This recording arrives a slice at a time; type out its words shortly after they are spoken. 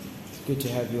Good to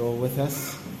have you all with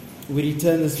us. We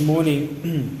return this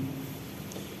morning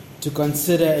to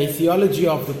consider a theology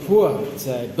of the poor. It's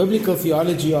a biblical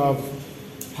theology of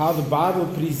how the Bible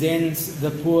presents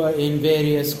the poor in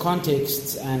various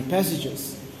contexts and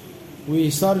passages. We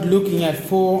started looking at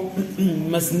 4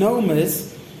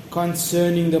 misnomers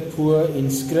concerning the poor in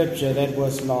Scripture. That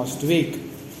was last week.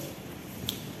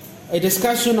 A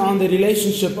discussion on the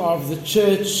relationship of the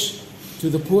church to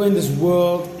the poor in this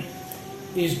world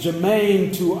is germane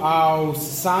to our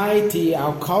society,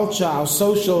 our culture, our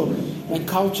social and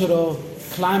cultural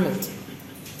climate.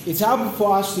 It's helpful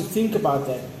for us to think about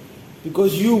that,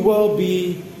 because you will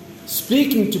be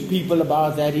speaking to people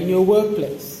about that in your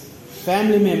workplace.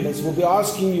 Family members will be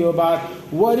asking you about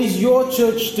what is your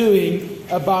church doing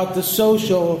about the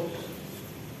social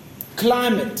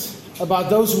climate, about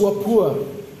those who are poor,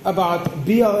 about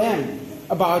BLM,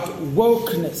 about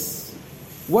wokeness.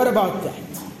 What about that?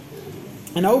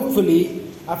 And hopefully,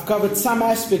 I've covered some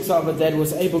aspects of it that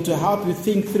was able to help you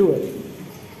think through it.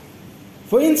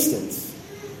 For instance,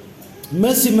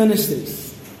 Mercy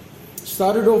Ministries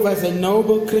started off as a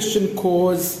noble Christian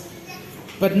cause,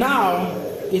 but now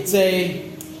it's a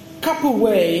cup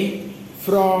away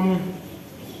from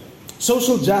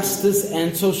social justice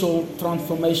and social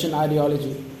transformation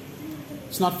ideology.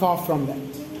 It's not far from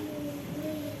that.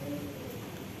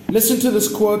 Listen to this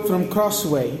quote from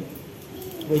Crossway,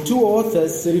 where 2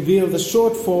 authors reveal the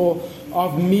shortfall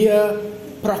of mere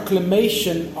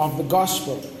proclamation of the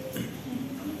gospel.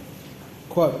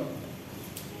 Quote,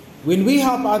 "When we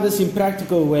help others in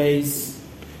practical ways,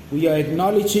 we are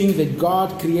acknowledging that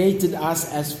God created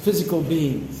us as physical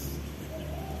beings.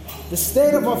 The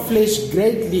state of our flesh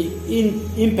greatly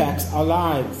impacts our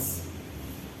lives.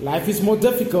 Life is more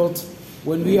difficult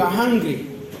when we are hungry,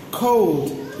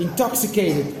 cold,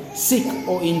 intoxicated, sick,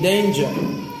 or in danger.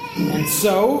 And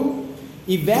so,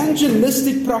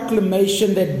 evangelistic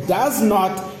proclamation that does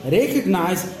not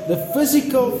recognize the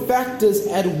physical factors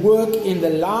at work in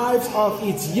the lives of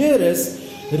its hearers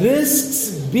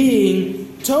risks being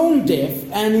tone deaf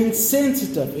and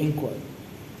insensitive." End quote.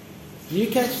 Did you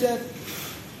catch that?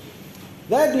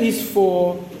 That is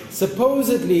for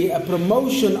supposedly a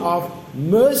promotion of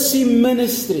Mercy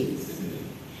Ministries.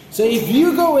 So if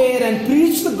you go ahead and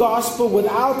preach the gospel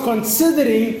without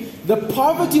considering the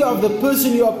poverty of the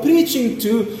person you are preaching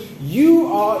to, you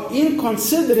are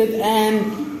inconsiderate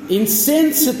and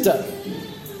insensitive.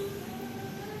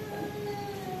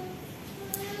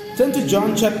 Turn to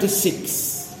John chapter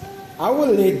 6. I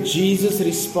will let Jesus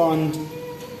respond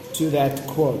to that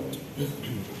quote.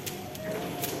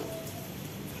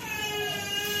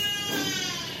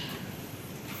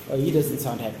 Oh, he doesn't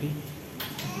sound happy.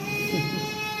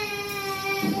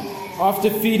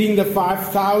 After feeding the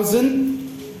 5,000,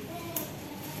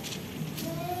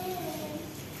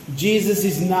 Jesus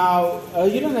is now,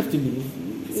 you don't have to leave,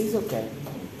 it's okay.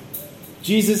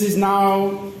 Jesus is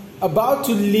now about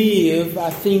to leave. I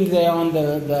think they're on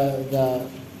the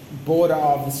border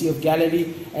of the Sea of Galilee,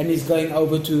 and he's going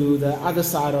over to the other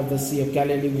side of the Sea of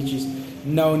Galilee, which is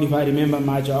known, if I remember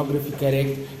my geography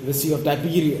correct, the Sea of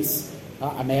Tiberias.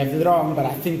 I may have it wrong, but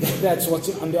I think that's what's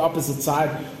on the opposite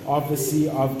side of the Sea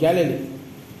of Galilee.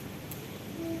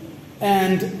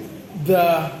 And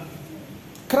the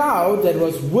crowd that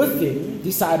was with him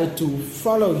decided to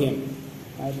follow him.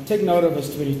 Take note of verse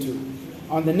 22.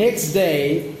 On the next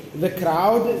day, the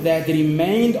crowd that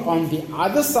remained on the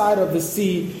other side of the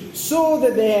sea saw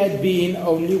that there had been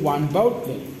only one boat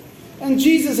there. And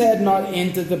Jesus had not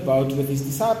entered the boat with his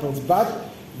disciples, but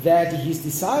that his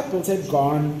disciples had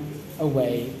gone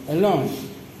away alone.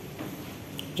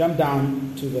 Jump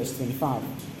down to verse 25.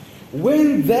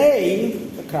 When they,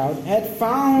 the crowd, had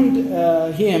found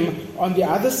him on the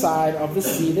other side of the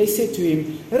sea, they said to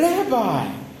him, "Rabbi,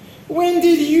 when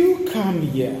did you come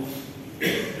here?"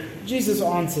 Jesus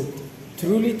answered,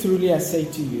 "Truly, truly, I say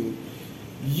to you,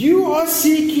 you are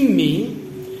seeking me,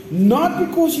 not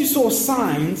because you saw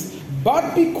signs,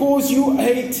 but because you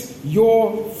ate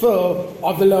your fill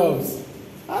of the loaves."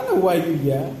 I know why you're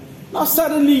here. Now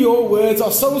suddenly your words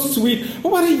are so sweet.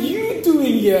 What are you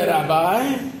doing here,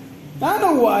 Rabbi? I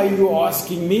know why you're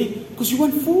asking me. Because you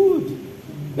want food.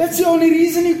 That's the only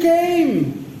reason you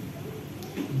came.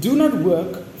 Do not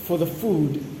work for the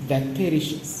food that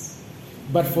perishes,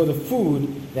 but for the food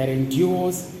that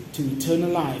endures to eternal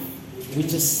life,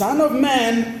 which the Son of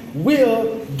Man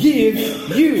will give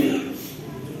you.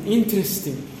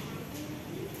 Interesting.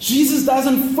 Jesus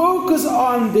doesn't focus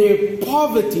on their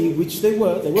poverty, which they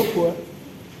were poor.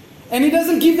 And he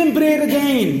doesn't give them bread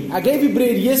again. I gave you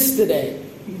bread yesterday,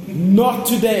 not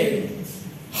today.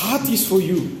 Heart is for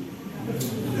you.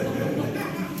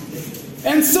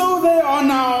 And so they are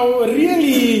now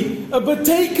really a bit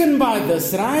taken by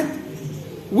this, right?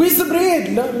 Where's the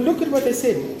bread? Look at what they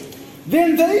said.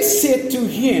 Then they said to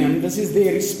him, this is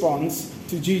their response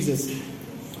to Jesus,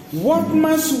 what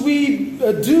must we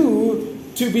do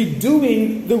to be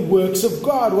doing the works of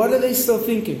God? What are they still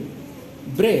thinking?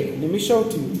 Bread. Let me show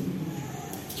it to you.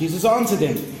 Jesus answered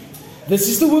them, this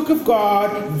is the work of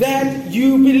God, that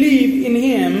you believe in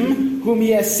him whom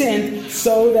he has sent.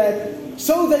 So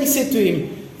they said to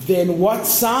him, then what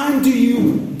sign do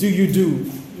you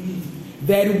do?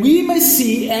 That we may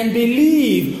see and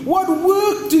believe. What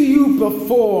work do you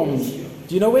perform?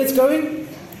 Do you know where it's going?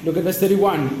 Look at verse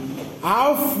 31.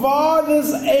 Our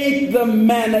fathers ate the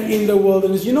manna in the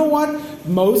wilderness. You know what?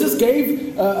 Moses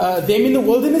gave them in the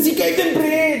wilderness. He gave them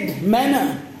bread,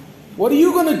 manna. What are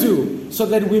you going to do so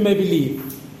that we may believe?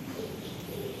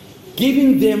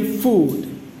 Giving them food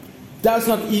does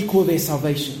not equal their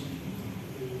salvation.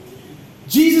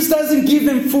 Jesus doesn't give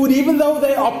them food even though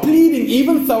they are pleading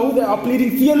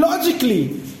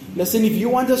theologically. Listen, if you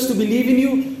want us to believe in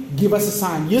you, give us a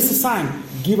sign. Here's a sign.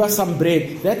 Give us some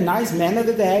bread. That nice manna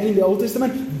that they had in the Old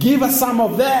Testament, give us some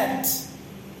of that.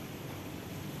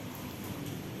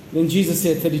 Then Jesus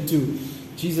said, 32.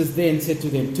 Jesus then said to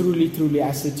them, truly, truly,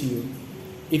 I say to you,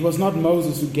 it was not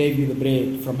Moses who gave you the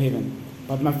bread from heaven,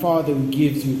 but my Father who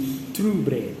gives you true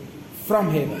bread from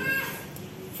heaven.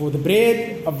 For the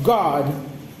bread of God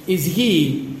is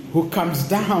he who comes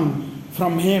down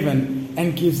from heaven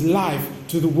and gives life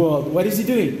to the world. What is he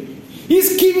doing?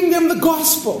 He's giving them the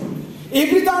gospel.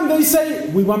 Every time they say,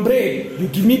 we want bread, you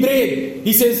give me bread.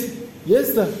 He says,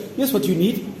 here's what you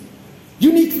need.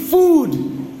 You need food,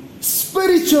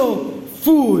 spiritual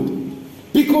food.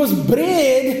 Because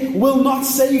bread will not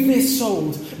save their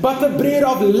souls, but the bread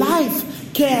of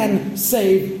life can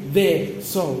save their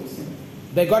souls.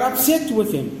 They got upset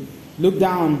with him. Look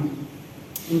down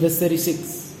in verse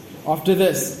 36. After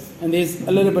this, and there's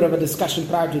a little bit of a discussion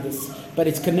prior to this, but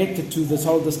it's connected to this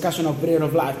whole discussion of bread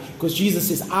of life. Because Jesus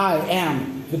says, I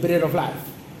am the bread of life.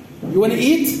 You want to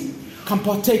eat? Come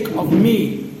partake of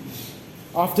me.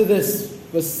 After this,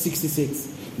 verse 66.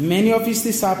 Many of his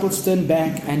disciples turned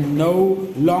back and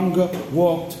no longer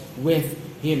walked with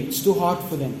him. It's too hard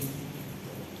for them.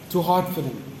 Too hard for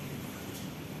them.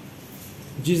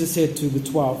 Jesus said to the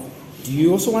 12, do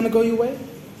you also want to go your way?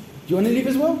 Do you want to leave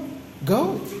as well?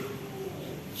 Go.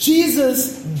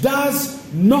 Jesus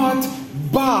does not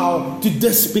bow to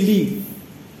disbelief.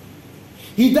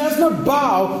 He does not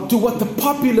bow to what the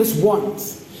populace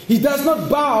wants. He does not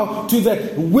bow to the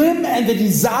whim and the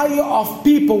desire of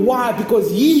people. Why?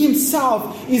 Because he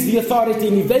himself is the authority.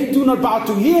 And if they do not bow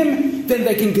to him, then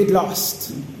they can get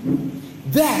lost.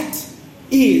 That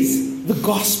is the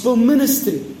gospel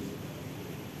ministry.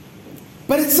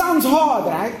 But it sounds hard,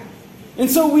 right?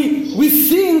 And so we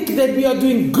think that we are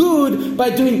doing good by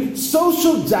doing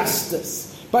social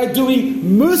justice, by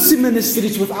doing mercy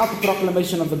ministries without the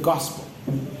proclamation of the gospel.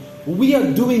 We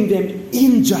are doing them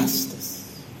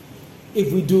injustice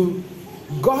if we do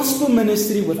gospel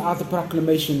ministry without the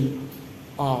proclamation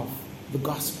of the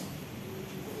gospel.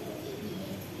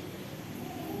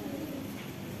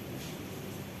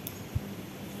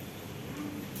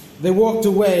 They walked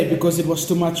away because it was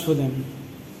too much for them.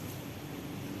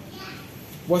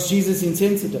 Was Jesus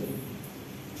insensitive?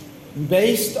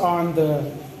 Based on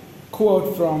the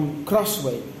quote from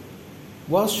Crossway,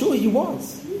 well, sure he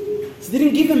was. He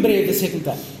didn't give them bread the second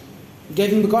time. He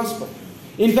gave them the gospel.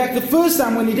 In fact, the first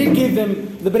time when he did give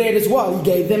them the bread as well, he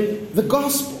gave them the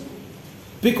gospel.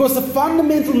 Because the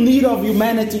fundamental need of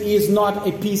humanity is not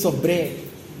a piece of bread.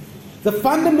 The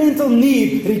fundamental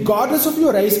need, regardless of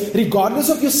your race, regardless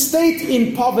of your state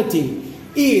in poverty,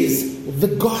 is the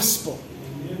gospel.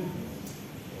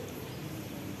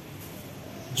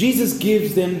 Jesus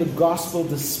gives them the gospel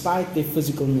despite their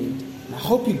physical need. And I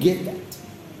hope you get that.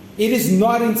 It is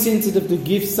not insensitive to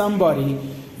give somebody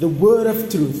the word of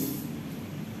truth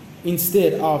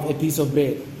instead of a piece of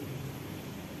bread.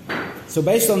 So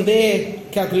based on their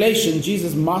calculation,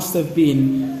 Jesus must have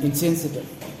been insensitive.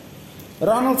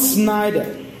 Ronald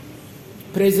Snyder,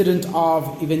 president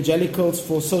of Evangelicals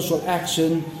for Social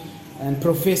Action and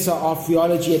professor of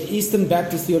theology at Eastern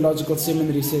Baptist Theological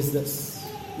Seminary, says this.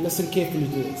 Listen carefully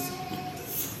to this.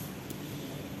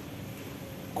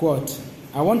 Quote,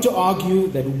 I want to argue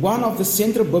that one of the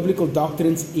central biblical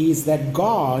doctrines is that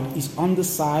God is on the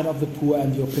side of the poor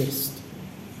and the oppressed.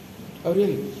 Oh,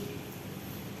 really?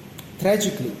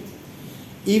 Tragically,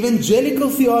 evangelical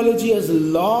theology has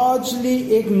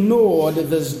largely ignored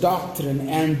this doctrine,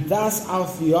 and thus our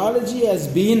theology has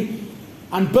been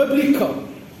unbiblical.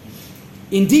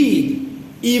 Indeed,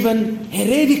 even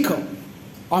heretical.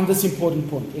 on this important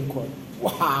point, end quote.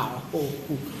 Wow.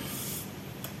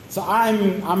 So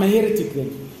I'm a heretic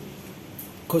then.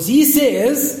 Because he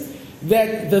says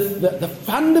that the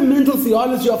fundamental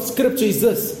theology of Scripture is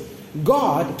this: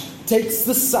 God takes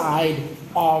the side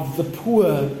of the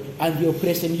poor and the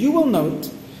oppressed. And you will note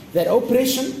that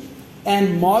oppression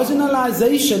and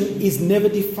marginalization is never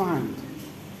defined.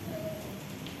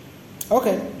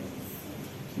 Okay,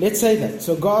 let's say that.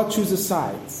 So God chooses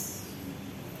sides.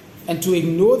 And to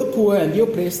ignore the poor and the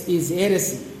oppressed is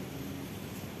heresy.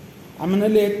 I'm going to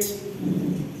let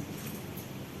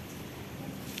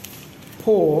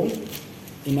Paul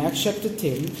in Acts chapter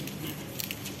 10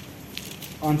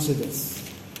 answer this.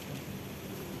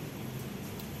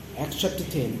 Acts chapter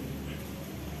 10.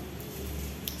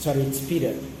 Sorry, it's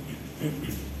Peter.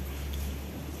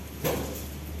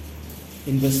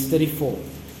 In verse 34.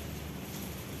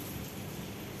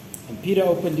 And Peter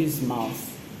opened his mouth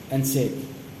and said,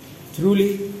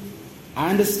 "Truly, I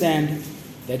understand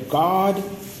that God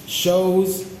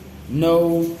shows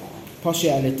no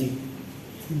partiality,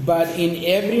 but in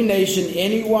every nation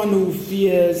anyone who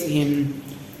fears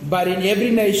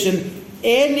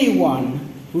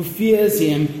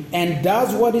him and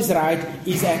does what is right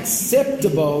is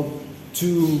acceptable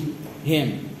to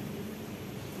him."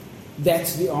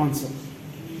 That's the answer.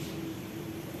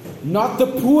 Not the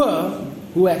poor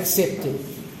who accept it.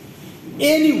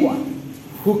 Anyone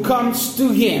who comes to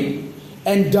him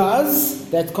and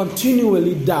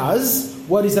continually does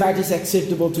what is right is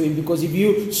acceptable to him. Because if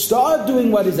you start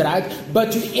doing what is right,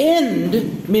 but you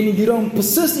end, meaning you don't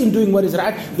persist in doing what is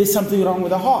right, there's something wrong with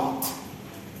the heart.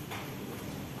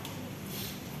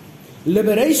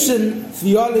 Liberation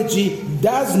theology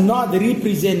does not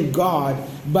represent God,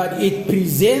 but it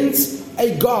presents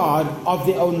a God of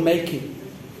their own making.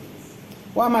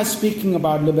 Why am I speaking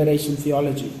about liberation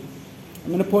theology?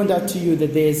 I'm going to point out to you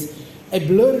that there's a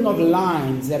blurring of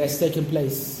lines that has taken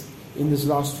place in this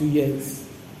last few years.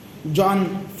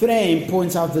 John Frame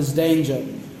points out this danger.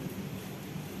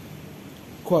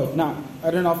 Quote, now,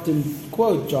 I don't often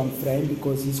quote John Frame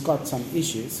because he's got some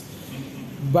issues,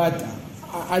 but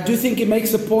I do think he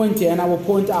makes a point here, and I will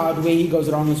point out where he goes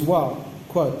wrong as well.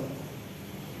 Quote,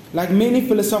 "Like many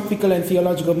philosophical and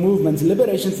theological movements,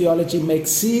 liberation theology makes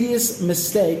serious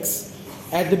mistakes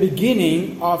at the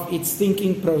beginning of its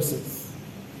thinking process,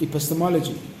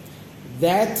 epistemology,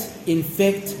 that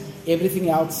infect everything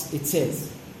else it says."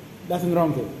 Nothing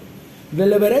wrong there. The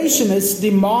liberationists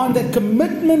demand that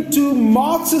commitment to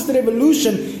Marxist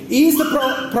revolution is the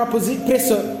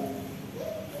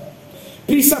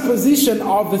presupposition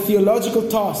of the theological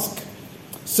task.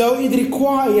 So it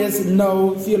requires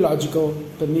no theological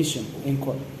permission. End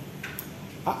quote.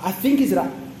 I think it's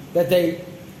right that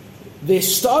their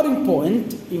starting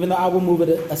point, even though I will move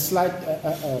it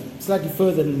slightly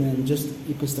further than just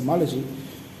epistemology,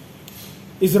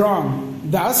 is wrong.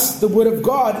 Thus, the Word of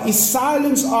God is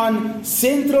silence on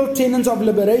central tenets of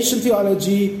liberation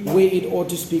theology where it ought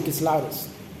to speak its loudest.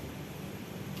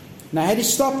 Now, had he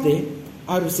stopped there,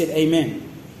 I would have said amen.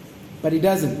 But he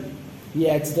doesn't. He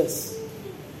adds this,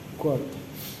 quote,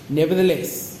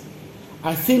 "Nevertheless,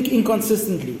 I think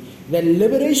inconsistently that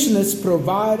liberationists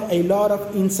provide a lot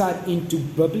of insight into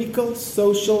biblical,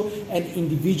 social, and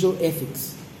individual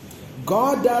ethics.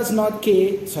 God does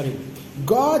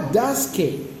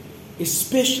care,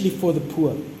 especially for the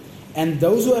poor. And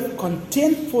those who have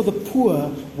contempt for the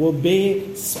poor will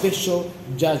bear special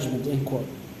judgment." End quote.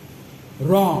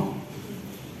 Wrong.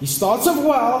 He starts off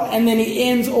well and then he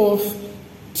ends off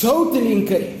totally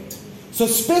incorrect. So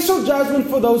special judgment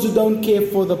for those who don't care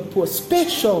for the poor.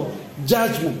 Special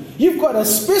judgment. You've got a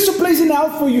special place in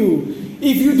hell for you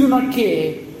if you do not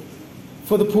care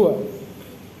for the poor.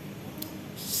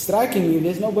 Strikingly,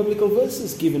 there's no biblical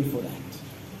verses given for that.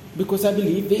 Because I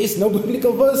believe there is no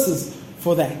biblical verses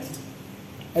for that.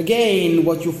 Again,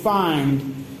 what you find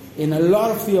in a lot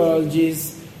of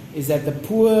theologies is that the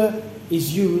poor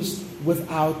is used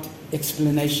without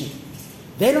explanation.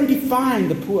 They don't define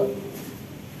the poor.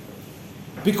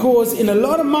 Because in a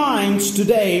lot of minds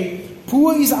today,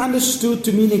 poor is understood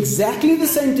to mean exactly the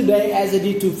same today as it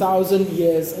did 2,000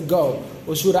 years ago.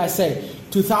 Or should I say,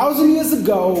 2,000 years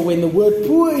ago, when the word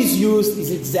poor is used, is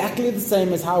exactly the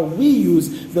same as how we use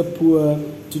the poor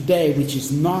today, which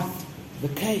is not the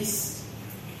case.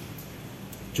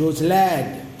 George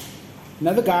Ladd,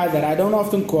 another guy that I don't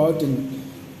often quote and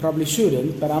probably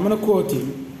shouldn't, but I'm going to quote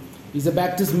him. He's a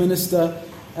Baptist minister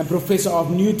and professor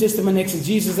of New Testament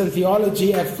exegesis and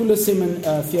theology at Fuller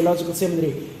Theological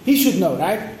Seminary. He should know,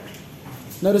 right?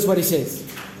 Notice what he says.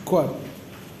 Quote,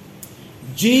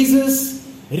 "Jesus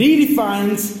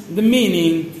redefines the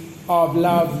meaning of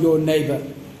love your neighbor.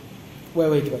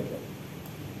 Wait.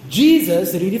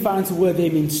 Jesus redefines the word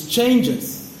there means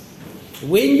changes.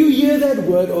 When you hear that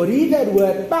word or read that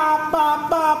word,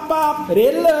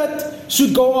 red alert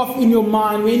should go off in your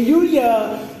mind. When you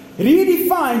hear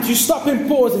redefined, you stop and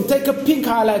pause and take a pink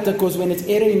highlighter, because when it's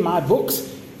error in my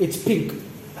books, it's pink.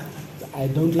 I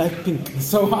don't like pink.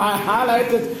 So I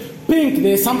highlighted pink.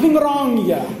 There's something wrong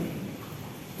here.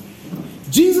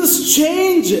 Jesus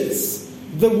changes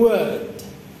the word,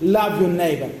 love your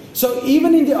neighbor. So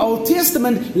even in the Old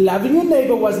Testament, loving your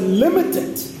neighbor was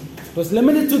limited. It was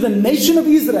limited to the nation of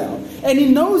Israel. And he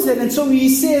knows that. And so he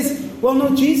says, well,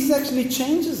 no, Jesus actually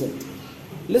changes it.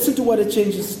 Listen to what it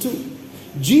changes to.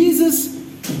 Jesus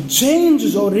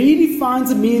changes or redefines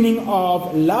the meaning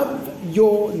of love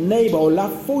your neighbor or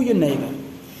love for your neighbor.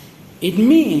 It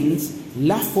means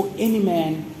love for any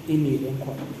man in need and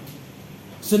quality.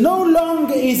 So no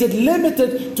longer is it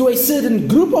limited to a certain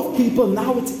group of people.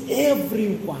 Now it's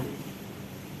everyone.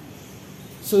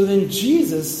 So then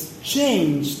Jesus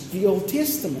changed the Old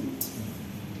Testament.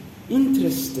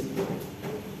 Interesting.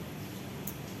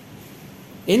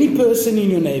 Any person in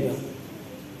your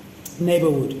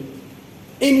neighborhood,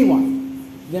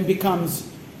 anyone, then becomes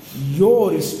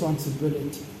your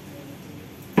responsibility.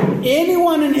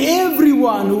 Anyone and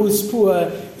everyone who is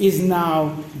poor is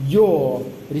now your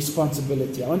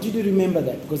responsibility. I want you to remember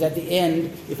that, because at the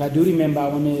end, if I do remember, I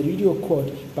want to read you a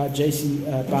quote by Charles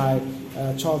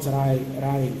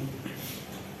Ryrie.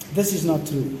 This is not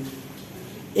true.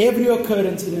 Every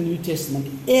occurrence in the New Testament,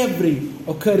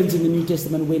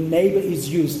 where neighbor is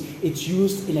used, it's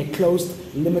used in a closed,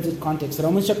 limited context.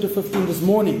 Romans chapter 15 this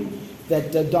morning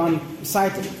that Don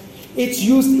cited. It's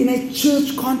used in a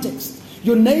church context.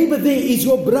 Your neighbor there is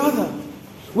your brother.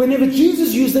 Whenever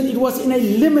Jesus used it, it was in a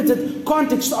limited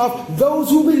context of those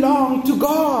who belong to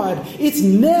God. It's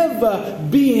never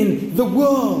been the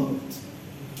world.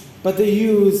 But they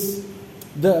use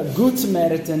the Good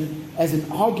Samaritan as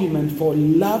an argument for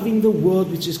loving the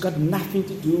world, which has got nothing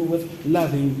to do with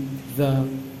loving the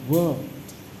world.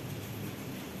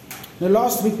 Now,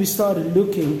 last week we started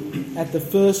looking at the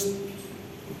first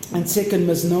and second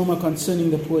misnomer concerning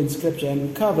the poor in Scripture, and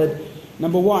we covered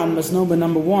misnomer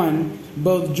number one,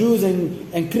 both Jews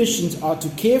and Christians are to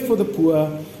care for the poor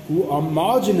who are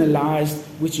marginalized,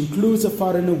 which includes a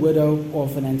foreigner, widow,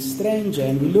 orphan, and stranger.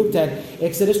 And we looked at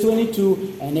Exodus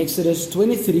 22 and Exodus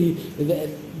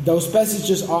 23. Those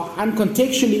passages are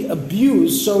uncontextually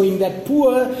abused, showing that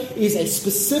poor is a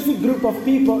specific group of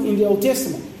people in the Old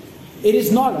Testament. It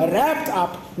is not wrapped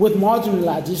up with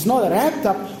marginalized. It's not wrapped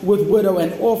up with widow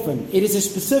and orphan. It is a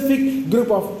specific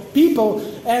group of people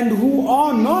and who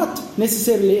are not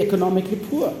necessarily economically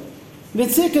poor. Then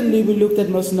secondly, we looked at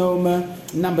misnomer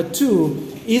number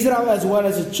 2. Israel as well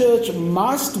as the church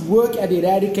must work at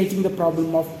eradicating the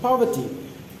problem of poverty.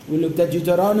 We looked at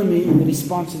Deuteronomy in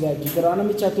response to that.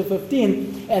 Deuteronomy chapter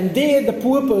 15. And there the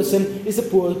poor person is a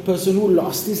poor person who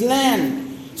lost his land.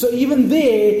 So even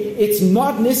there, it's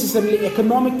not necessarily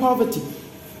economic poverty.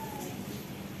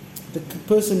 The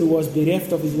person who was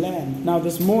bereft of his land. Now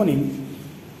this morning,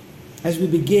 as we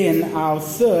begin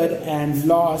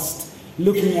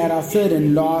looking at our third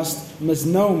and last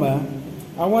misnomer,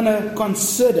 I want to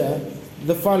consider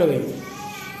the following.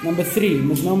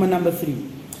 Misnomer number 3.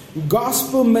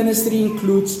 Gospel ministry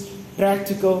includes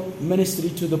practical ministry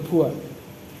to the poor.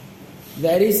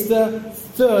 That is the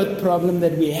third problem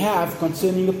that we have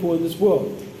concerning the poor in this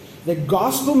world. The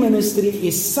gospel ministry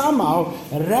is somehow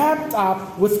wrapped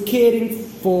up with caring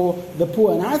for the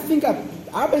poor. And I think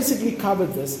I basically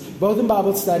covered this, both in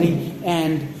Bible study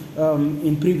and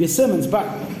in previous sermons. But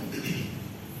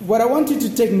what I want you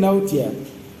to take note here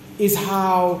is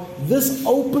how this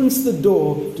opens the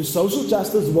door to social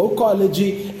justice,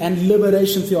 wokeology, and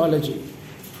liberation theology.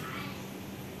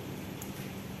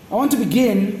 I want to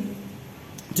begin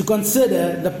to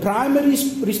consider the primary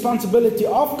responsibility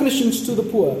of Christians to the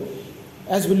poor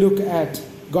as we look at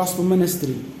gospel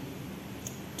ministry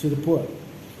to the poor.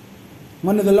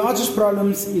 One of the largest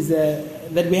problems is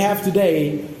that we have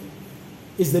today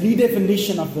is the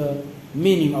redefinition of the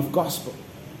meaning of gospel.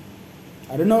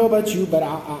 I don't know about you, but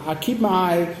I keep my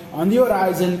eye on the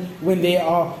horizon when there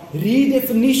are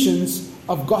redefinitions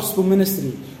of gospel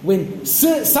ministry. When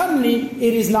suddenly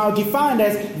it is now defined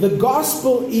as the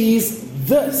gospel is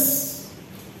this.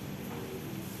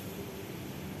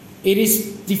 It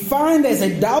is defined as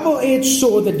a double-edged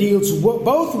sword that deals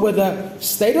both with the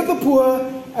state of the poor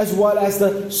as well as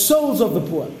the souls of the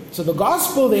poor. So the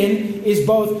gospel then is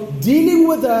both dealing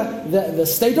with the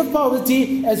state of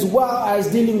poverty as well as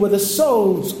dealing with the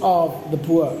souls of the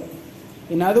poor.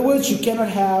 In other words, you cannot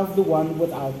have the one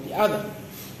without the other.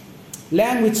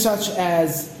 Language such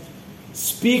as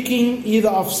speaking either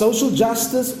of social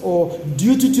justice or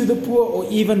duty to the poor or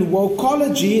even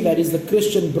wokeology, that is the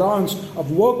Christian branch of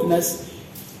wokeness,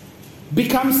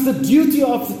 becomes the duty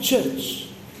of the church.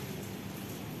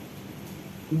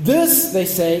 This, they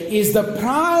say, is the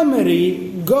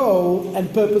primary goal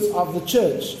and purpose of the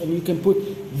church. And you can put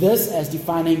this as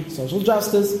defining social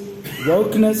justice,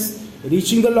 wokeness,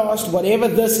 reaching the lost, whatever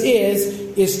this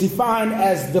is defined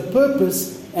as the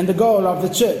purpose and the goal of the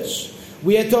church.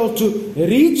 We are told to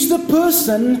reach the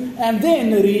person and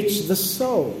then reach the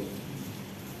soul.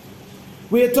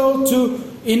 We are told to,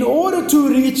 in order to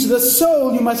reach the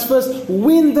soul, you must first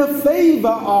win the favor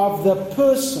of the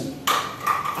person.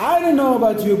 I don't know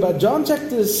about you, but John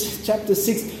chapter 6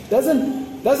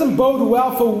 doesn't bode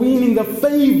well for winning the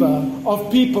favor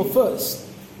of people first.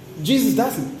 Jesus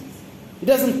doesn't. He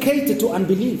doesn't cater to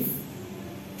unbelief.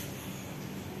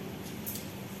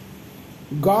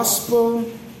 Gospel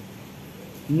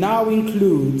now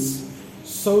includes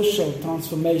social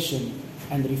transformation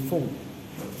and reform.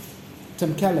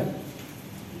 Tim Keller,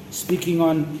 speaking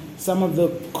on some of the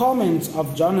comments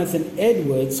of Jonathan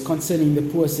Edwards concerning the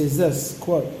poor, says this,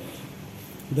 quote,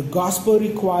 "The gospel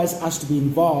requires us to be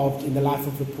involved in the life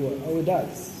of the poor." Oh, it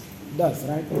does. It does,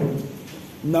 right?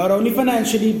 Not only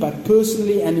financially, but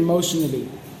personally and emotionally.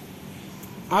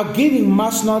 Our giving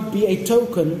must not be a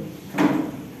token,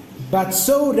 but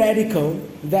so radical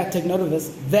that, take note of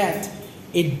this, that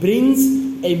it brings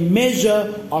a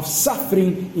measure of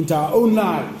suffering into our own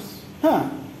lives.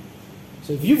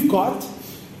 So if you've got,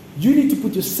 you need to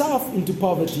put yourself into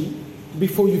poverty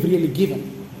before you've really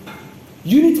given.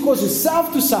 You need to cause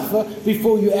yourself to suffer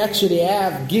before you actually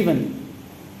have given.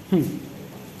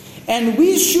 And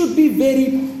we should be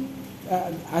very,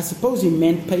 I suppose he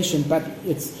meant patient, but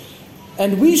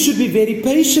and we should be very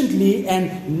patiently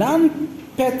and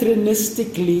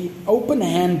non-patronistically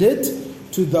open-handed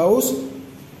to those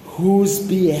whose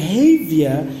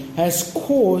behavior has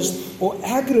caused or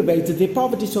aggravated their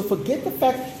poverty. So forget the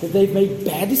fact that they've made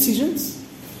bad decisions.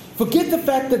 Forget the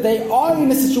fact that they are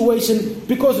in a situation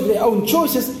because of their own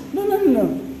choices. No.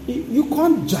 You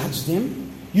can't judge them.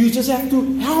 You just have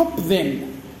to help them.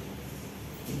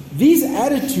 These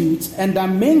attitudes and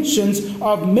dimensions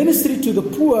of ministry to the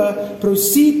poor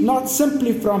proceed not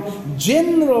simply from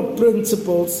general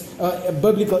principles,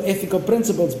 biblical ethical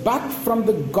principles, but from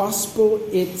the gospel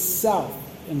itself.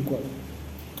 End quote.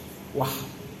 Wow.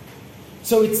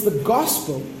 So it's the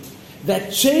gospel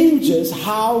that changes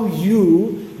how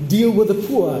you deal with the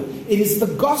poor. It is the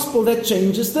gospel that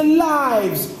changes the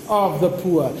lives of the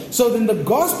poor. So then the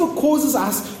gospel causes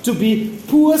us to be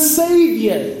poor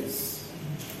saviors.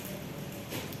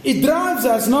 It drives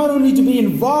us not only to be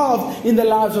involved in the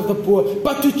lives of the poor,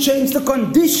 but to change the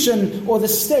condition or the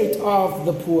state of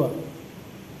the poor.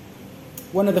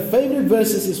 One of the favorite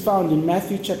verses is found in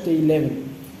Matthew chapter 11.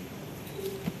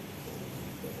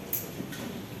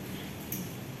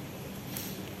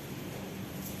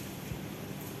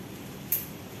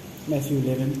 Matthew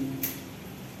 11.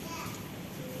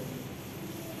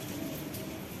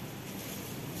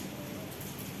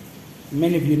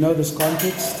 Many of you know this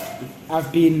context.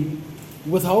 I've been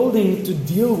withholding to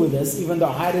deal with this, even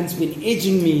though Hayden's been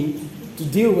edging me to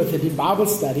deal with it in Bible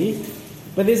study.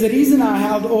 But there's a reason I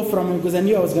held off from it, because I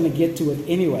knew I was going to get to it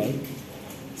anyway.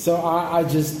 So I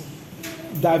just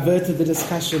diverted the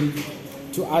discussion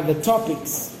to other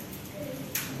topics.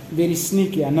 Very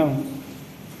sneaky, I know.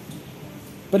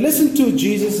 But listen to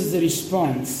Jesus'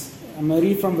 response. I'm going to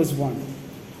read from verse 1.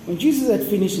 When Jesus had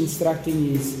finished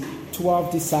instructing his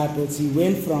 12 disciples, he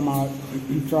went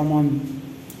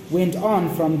on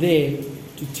from there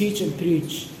to teach and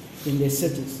preach in their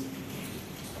cities.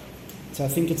 So I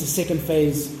think it's the second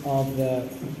phase of the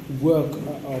work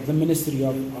of the ministry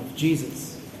of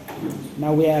Jesus.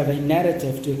 Now we have a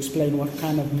narrative to explain what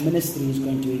kind of ministry he's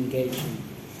going to engage in.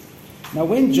 Now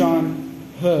when John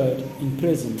heard in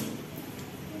prison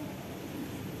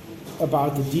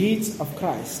about the deeds of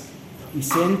Christ, he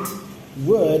sent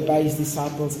word by his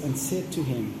disciples and said to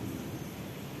him,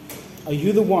 "Are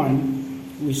you the one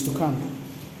who is to come?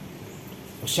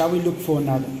 Or shall we look for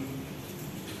another?"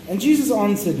 And Jesus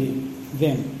answered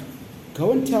them,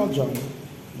 "Go and tell John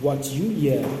what you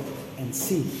hear and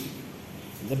see.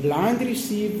 The blind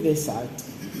receive their sight,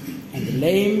 and the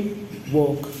lame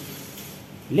walk.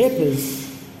 Lepers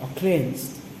are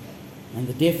cleansed, and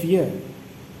the deaf hear.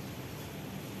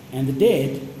 And the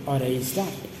dead are raised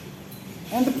up.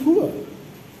 And the poor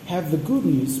have the good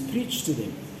news preached to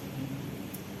them.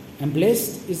 And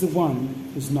blessed is the one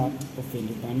who's not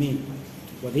offended by me."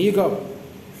 Well, there you go.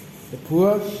 The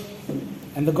poor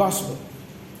and the gospel.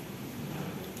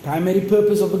 Primary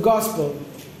purpose of the gospel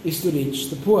is to reach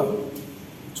the poor.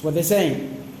 That's what they're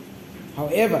saying.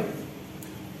 However,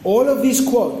 all of these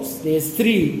quotes, there's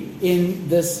 3 in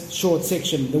this short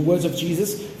section. The words of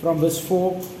Jesus from verse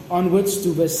 4 onwards to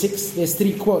verse 6, there's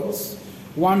 3 quotes.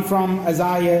 One from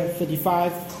Isaiah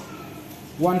 35,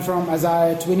 one from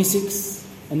Isaiah 26,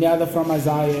 and the other from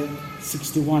Isaiah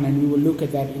 61. And we will look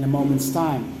at that in a moment's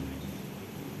time.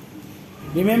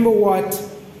 Remember what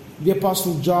the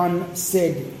Apostle John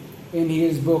said in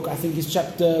his book, I think it's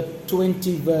chapter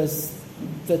 20, verse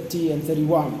 30 and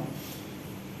 31.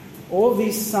 All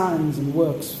these signs and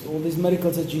works, all these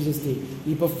miracles that Jesus did,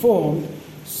 He performed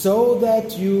so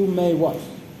that you may what?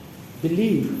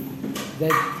 Believe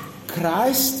that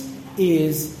Christ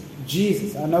is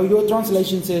Jesus. I know your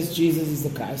translation says Jesus is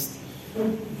the Christ.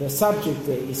 The subject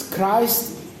there is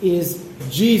Christ is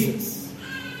Jesus.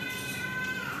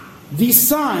 These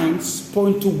signs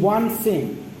point to one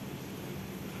thing.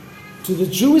 To the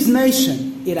Jewish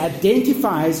nation, it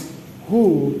identifies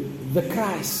who the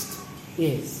Christ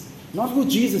is. Not who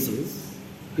Jesus is.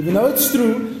 Even though it's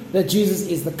true that Jesus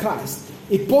is the Christ,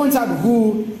 it points out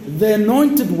who the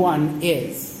anointed one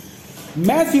is.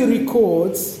 Matthew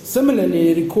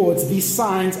similarly records these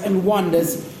signs and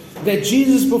wonders that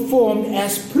Jesus performed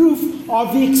as proof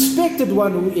of the expected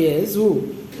one who is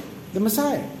who? The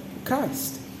Messiah,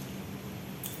 Christ.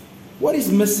 What is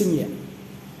missing here?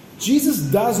 Jesus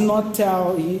does not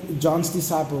tell John's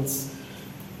disciples,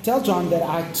 tell John that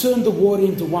I turned the water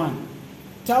into wine.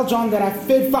 Tell John that I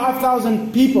fed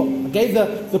 5,000 people. I gave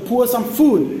the poor some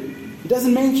food. He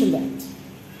doesn't mention that.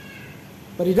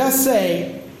 But he does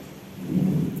say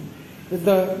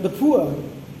that the poor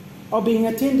are being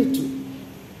attended to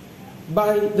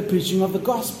by the preaching of the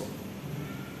gospel.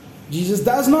 Jesus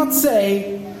does not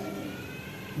say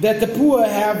that the poor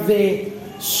have their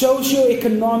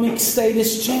socio-economic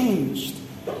status changed.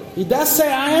 He does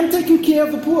say, I am taking care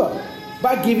of the poor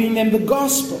by giving them the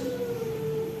gospel.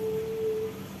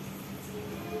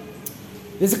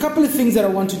 There's a couple of things that I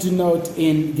want you to note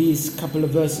in these couple of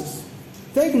verses.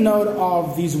 Take note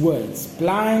of these words: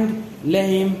 blind,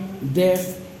 lame,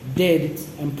 deaf, dead,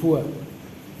 and poor.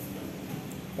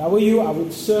 If I were you, I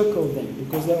would circle them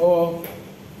because they're all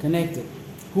connected.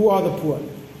 Who are the poor?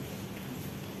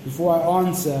 Before I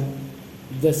answer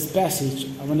this passage,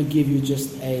 I want to give you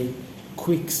just a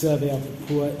quick survey of the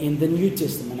poor in the New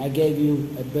Testament. I gave you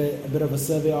a bit of a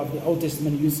survey of the Old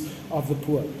Testament use of the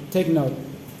poor. Take note.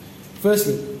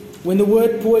 Firstly, when the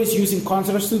word poor is used in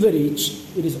contrast to the rich,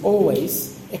 it is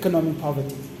always economic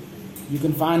poverty. You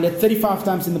can find it 35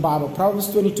 times in the Bible.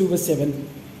 Proverbs 22 verse 7.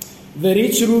 The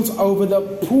rich rules over the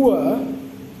poor,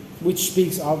 which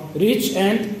speaks of rich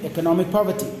and economic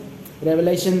poverty.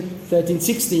 Revelation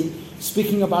 13:16,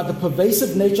 speaking about the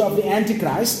pervasive nature of the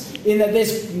Antichrist, in that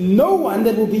there's no one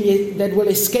that will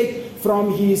escape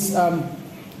from his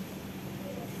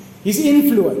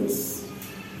influence.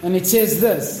 And it says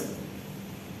this: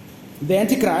 the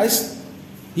Antichrist,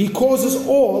 he causes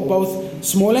all, both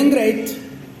small and great,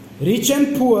 rich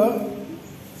and poor,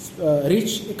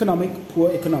 rich economic,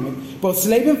 poor economic, both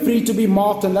slave and free, to be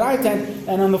marked on the right hand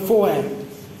and on the forehead.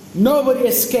 Nobody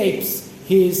escapes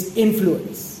his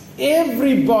influence.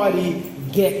 Everybody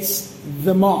gets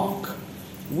the mark.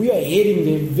 We are heading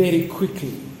there very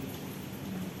quickly.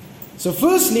 So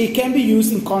firstly, it can be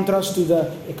used in contrast to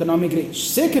the economic rich.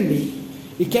 Secondly,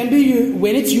 it can be used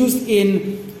when it's used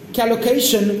in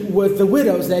collocation with the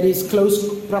widows, that is close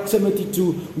proximity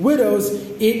to widows.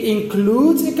 It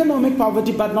includes economic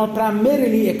poverty, but not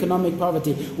primarily economic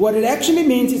poverty. What it actually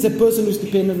means is a person who's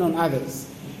dependent on others.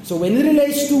 So when it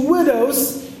relates to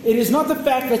widows, it is not the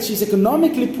fact that she's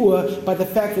economically poor, but the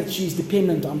fact that she's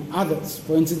dependent on others.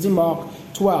 For instance, in Mark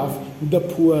 12, the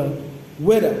poor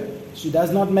widow. She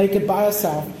does not make it by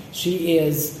herself. She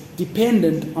is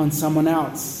dependent on someone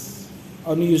else.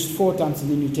 Only used 4 times in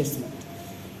the New Testament.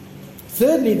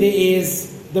 Thirdly, there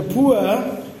is the poor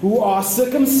who are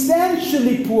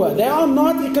circumstantially poor. They are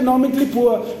not economically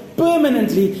poor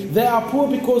permanently. They are poor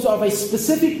because of a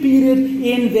specific period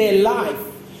in their life.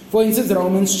 For instance,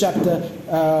 Romans chapter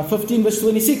 15 verse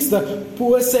 26, the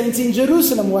poor saints in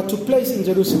Jerusalem. What took place in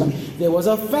Jerusalem? There was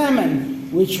a famine,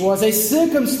 which was a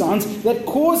circumstance that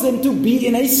caused them to be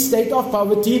in a state of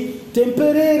poverty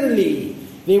temporarily.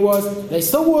 They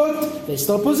still worked, they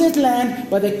still possessed land,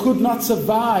 but they could not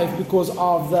survive because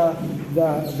of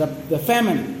the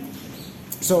famine.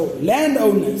 So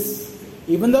landowners,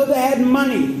 even though they had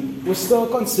money, were still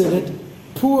considered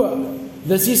poor.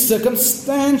 This is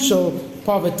circumstantial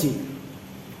poverty.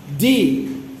 D,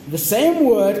 the same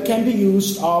word can be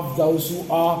used of those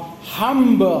who are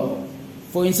humble.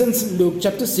 For instance, Luke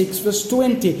chapter 6, verse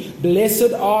 20.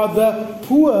 Blessed are the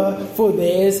poor, for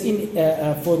theirs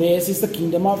is the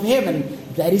kingdom of heaven.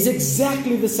 That is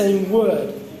exactly the same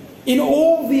word. In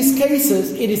all these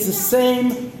cases, it is the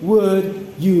same word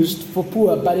used for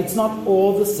poor, but it's not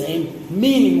all the same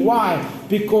meaning. Why?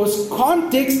 Because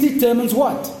context determines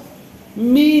what?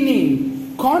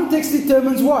 Meaning. Context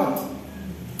determines what?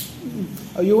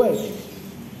 Are you awake?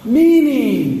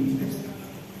 Meaning.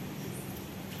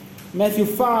 Matthew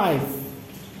 5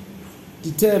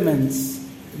 determines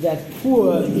that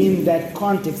poor in that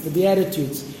context, the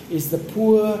Beatitudes, is the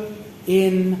poor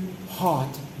in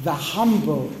heart, the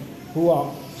humble, who are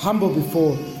humble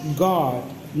before God,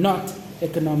 not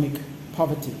economic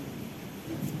poverty.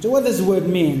 So what this word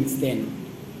means then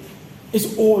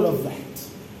is all of that.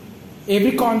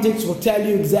 Every context will tell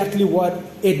you exactly what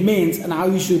it means and how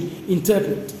you should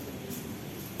interpret.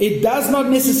 It does not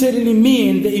necessarily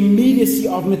mean the immediacy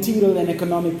of material and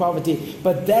economic poverty,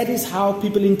 but that is how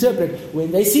people interpret.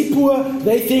 When they see poor,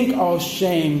 they think, oh,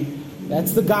 shame.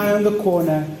 That's the guy on the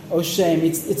corner. Oh, shame.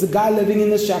 It's the guy living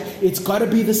in the shack. It's got to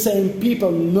be the same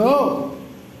people. No.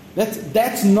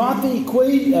 That's not the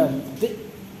equation.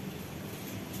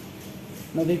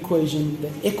 Not the equation, the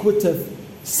equative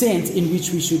sense in which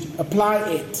we should apply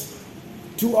it.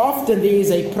 Too often there is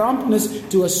a promptness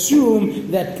to assume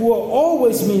that poor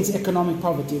always means economic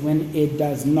poverty when it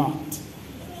does not.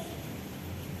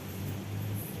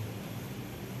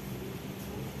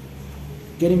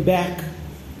 Getting back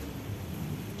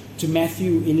to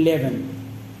Matthew 11,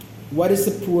 what does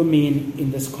the poor mean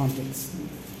in this context?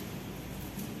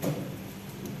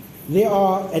 There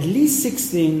are at least 6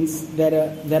 things that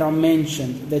are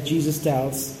mentioned that Jesus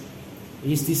tells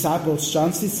his disciples,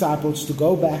 John's disciples, to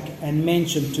go back and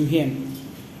mention to him.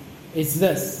 It's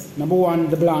this. Number 1,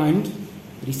 the blind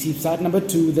receive sight. Number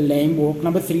 2, the lame walk.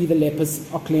 Number 3, the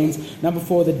lepers are cleansed. Number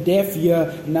 4, the deaf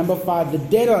hear. Number 5, the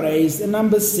dead are raised. And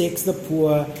number 6, the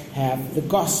poor have the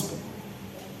gospel.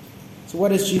 So what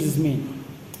does Jesus mean?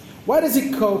 Why does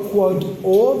he quote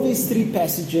all these 3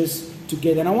 passages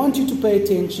together? And I want you to pay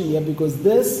attention here, because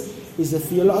this is the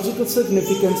theological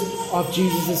significance of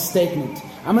Jesus' statement.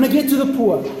 I'm going to get to the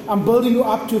poor. I'm building you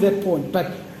up to that point.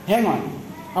 But hang on.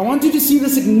 I want you to see the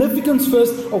significance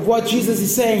first of what Jesus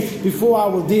is saying before I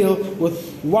will deal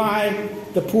with why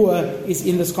the poor is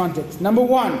in this context. Number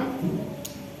 1,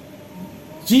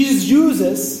 Jesus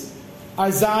uses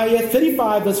Isaiah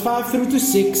 35 verse 5 through to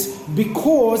 6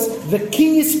 because the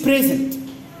king is present.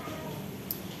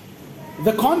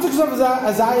 The context of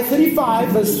Isaiah 35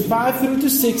 verse 5 through to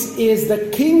 6 is the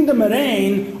kingdom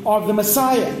reign of the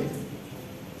Messiah.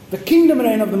 The kingdom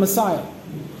reign of the Messiah.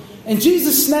 And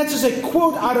Jesus snatches a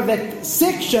quote out of that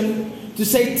section to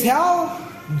say, tell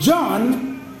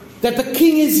John that the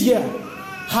king is here.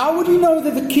 How would you know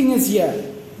that the king is here?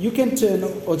 You can turn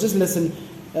or just listen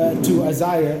to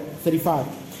Isaiah 35.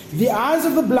 The eyes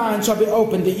of the blind shall be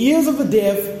opened, the ears of the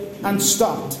deaf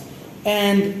unstopped.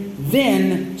 And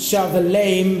then shall the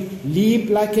lame leap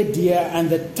like a deer, and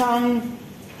the tongue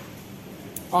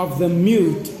of the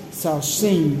mute shall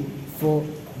sing for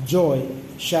joy.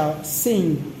 Shall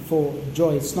sing for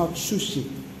joy. It's not shushi.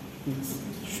 It's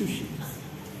shushi.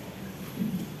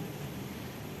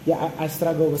 Yeah, I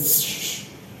struggle with shh.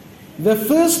 The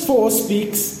first 4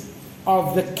 speaks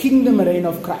of the kingdom reign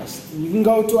of Christ. You can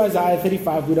go to Isaiah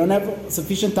 35. We don't have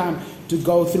sufficient time to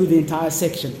go through the entire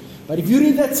section. But if you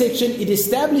read that section, it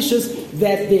establishes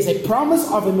that there's a promise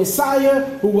of a Messiah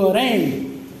who will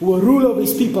reign, who will rule over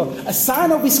his people. A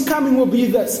sign of his coming will be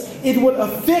this. It will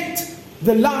affect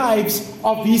the lives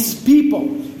of his people.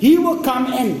 He will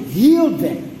come and heal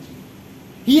them.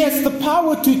 He has the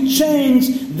power to change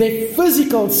their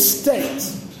physical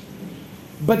state.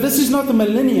 But this is not the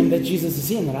millennium that Jesus is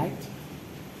in, right?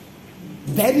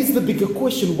 That is the bigger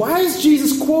question. Why is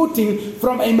Jesus quoting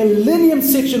from a millennium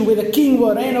section where the king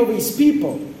will reign over his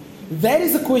people? That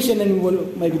is the question, and we'll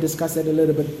maybe discuss that a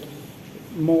little bit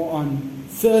more on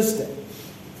Wednesday.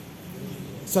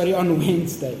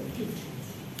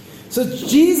 So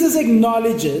Jesus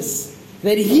acknowledges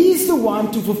that he is the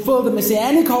one to fulfill the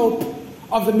messianic hope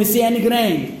of the messianic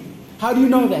reign. How do you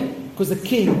know that? Because the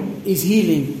king is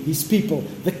healing his people.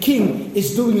 The king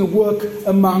is doing a work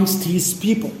amongst his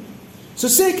people. So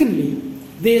secondly,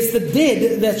 there's the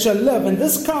dead that shall live. And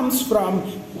this comes from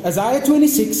Isaiah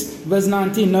 26 verse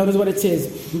 19. Notice what it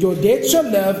says. Your dead shall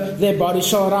live, their bodies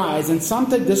shall rise. And some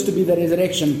take this to be the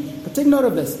resurrection. But take note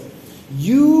of this.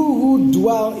 You who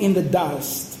dwell in the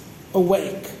dust,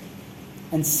 awake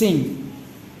and sing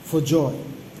for joy.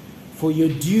 For your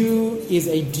dew is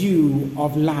a dew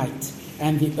of light,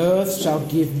 and the earth shall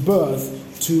give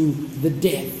birth to the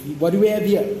dead. What do we have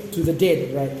here? To the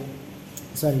dead, right?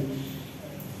 Sorry.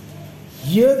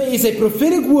 Here there is a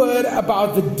prophetic word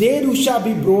about the dead who shall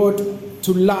be brought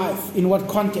to life. In what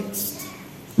context?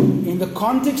 In the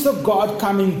context of God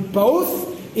coming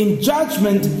both in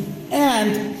judgment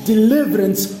and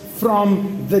deliverance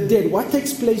from the dead. What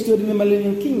takes place during the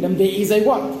millennial kingdom? There is a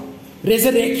what?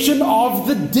 Resurrection of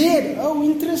the dead. Oh,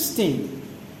 interesting.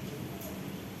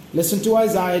 Listen to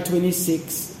Isaiah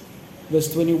 26,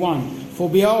 verse 21. For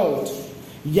behold,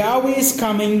 Yahweh is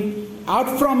coming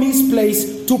out from his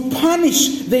place to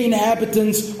punish the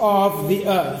inhabitants of the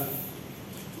earth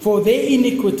for their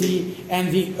iniquity,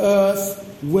 and the earth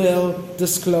will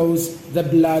disclose the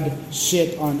blood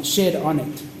shed on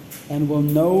it, and will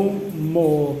no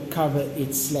more cover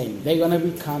its slain. They're going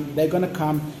to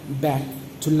come back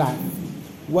to life.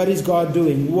 What is God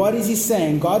doing? What is he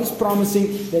saying? God is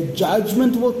promising that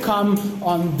judgment will come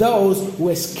on those who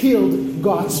has killed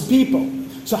God's people.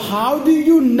 So how do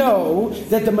you know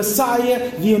that the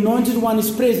Messiah, the Anointed One, is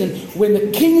present? When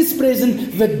the King is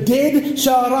present, the dead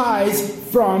shall rise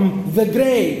from the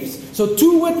graves. So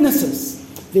two witnesses.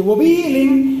 There will be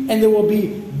healing, and there will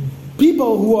be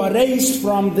people who are raised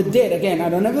from the dead. Again, I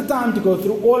don't have the time to go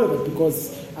through all of it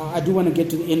because I do want to get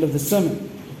to the end of the sermon.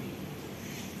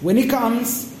 When he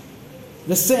comes,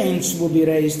 the saints will be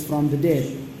raised from the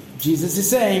dead. Jesus is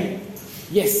saying,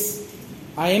 yes,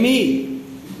 I am he.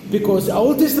 Because the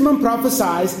Old Testament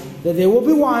prophesies that there will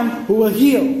be one who will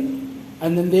heal.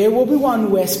 And then there will be one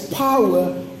who has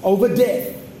power over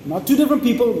death. Not two different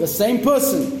people, the same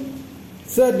person.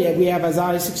 Thirdly, we have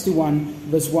Isaiah 61,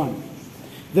 verse 1.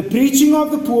 The preaching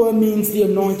of the poor means the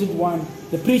Anointed One.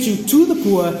 The preaching to the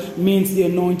poor means the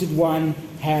Anointed One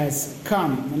has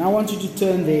come. And I want you to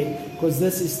turn there because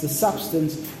this is the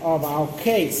substance of our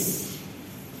case.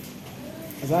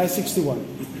 Isaiah 61.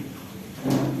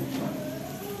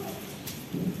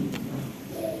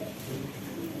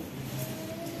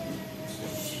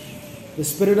 The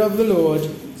Spirit of the Lord,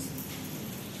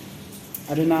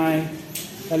 Adonai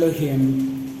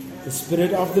Elohim, the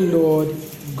Spirit of the Lord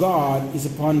God is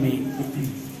upon me,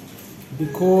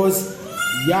 because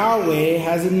Yahweh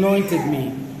has anointed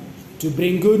me to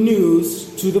bring good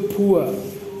news to the poor.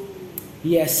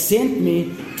 He has sent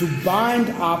me to bind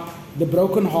up the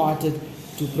brokenhearted,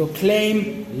 to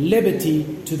proclaim liberty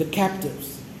to the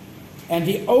captives, and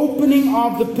the opening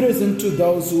of the prison to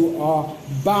those who are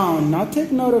bound. Now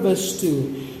take note of verse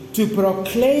 2. To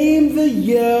proclaim the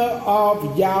year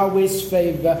of Yahweh's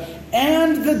favor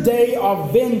and the day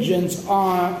of vengeance of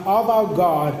our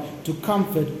God, to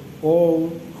comfort all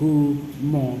who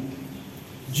mourn.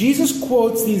 Jesus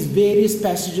quotes these various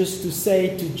passages to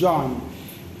say to John,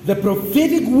 the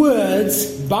prophetic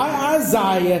words by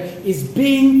Isaiah is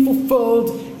being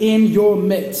fulfilled in your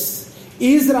midst.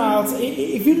 Israel's,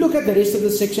 if you look at the rest of the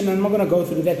section, and I'm not going to go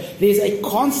through that, there's a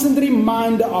constant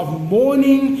reminder of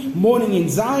mourning in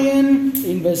Zion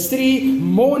in verse 3,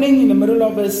 mourning in the middle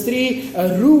of verse 3,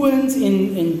 ruins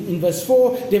in verse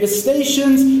 4,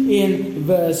 devastations in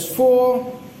verse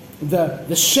 4,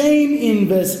 the shame in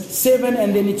verse 7,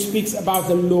 and then it speaks about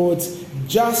the Lord's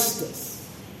justice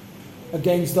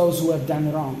against those who have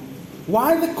done wrong.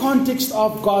 Why the context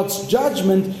of God's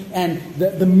judgment and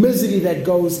the misery that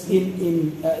goes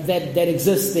that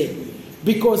exists there?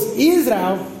 Because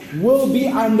Israel will be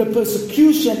under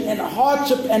persecution and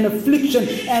hardship and affliction,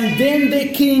 and then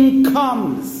the king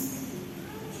comes.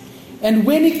 And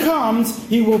when he comes,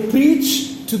 he will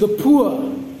preach to the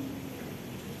poor.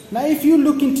 Now, if you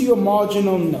look into your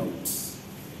marginal notes,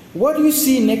 what do you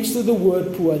see next to the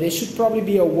word poor? There should probably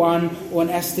be a 1 or an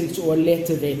asterisk or a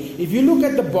letter there. If you look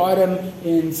at the bottom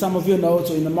in some of your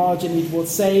notes or in the margin, it will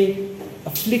say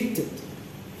afflicted.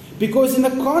 Because in the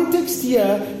context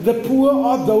here, the poor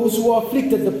are those who are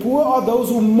afflicted. The poor are those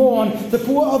who mourn. The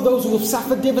poor are those who have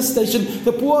suffered devastation.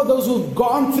 The poor are those who have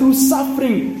gone through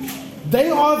suffering. They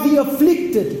are the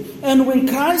afflicted. And when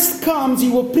Christ comes, he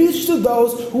will preach to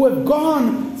those who have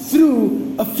gone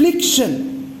through affliction.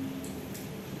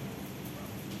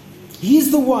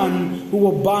 He's the one who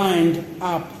will bind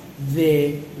up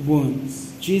their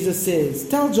wounds. Jesus says,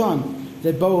 tell John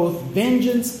that both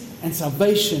vengeance and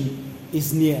salvation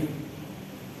is near.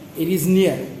 It is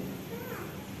near.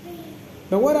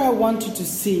 But what I want you to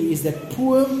see is that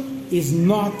poor is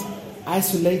not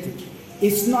isolated.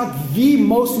 It's not the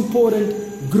most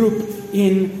important group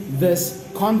in this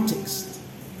context.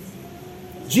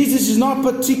 Jesus is not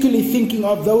particularly thinking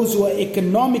of those who are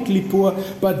economically poor,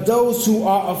 but those who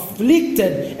are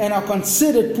afflicted and are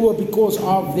considered poor because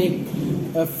of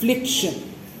their affliction.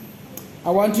 I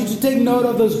want you to take note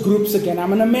of those groups again. I'm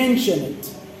going to mention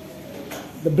it.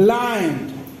 The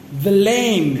blind, the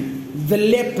lame, the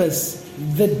lepers,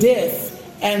 the deaf,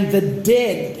 and the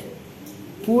dead.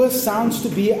 Poor sounds to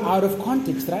be out of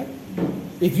context, right?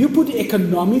 If you put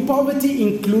economic poverty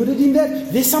included in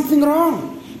that, there's something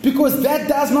wrong. Because that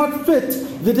does not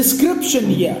fit the description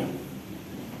here.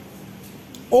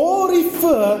 All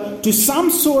refer to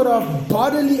some sort of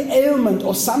bodily ailment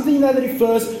or something that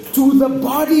refers to the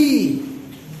body.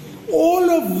 All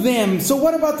of them. So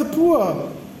what about the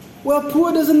poor? Well,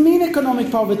 poor doesn't mean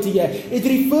economic poverty here. It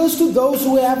refers to those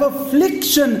who have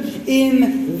affliction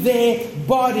in their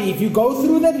body. If you go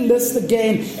through that list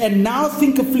again and now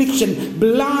think affliction: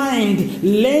 blind,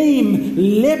 lame,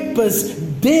 lepers,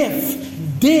 deaf,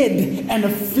 dead, and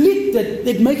afflicted.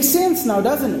 It makes sense now,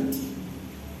 doesn't it?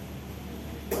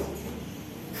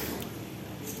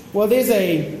 Well, there's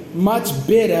a much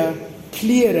better,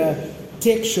 clearer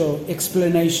textual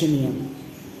explanation here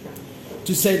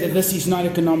to say that this is not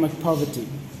economic poverty.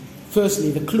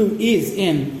 Firstly, the clue is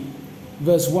in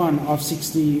verse 1 of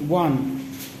 61.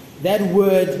 That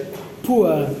word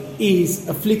poor is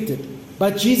afflicted.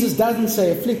 But Jesus doesn't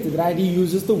say afflicted, right? He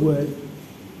uses the word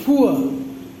poor.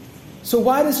 So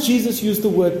why does Jesus use the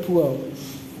word poor?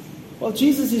 Well,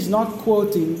 Jesus is not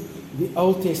quoting the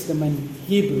Old Testament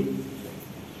Hebrew.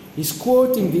 He's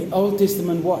quoting the Old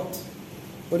Testament what?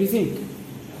 What do you think?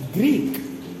 Greek.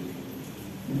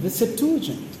 The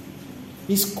Septuagint.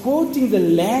 He's quoting the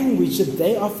language that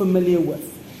they are familiar with.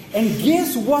 And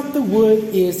guess what the word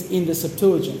is in the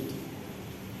Septuagint?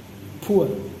 Poor.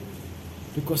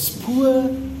 Because poor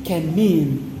can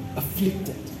mean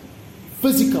afflicted.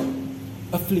 Physical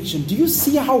affliction. Do you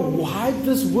see how wide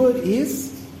this word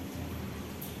is?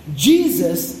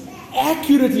 Jesus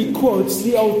accurately quotes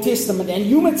the Old Testament, and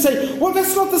you might say, well,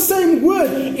 that's not the same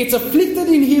word. It's afflicted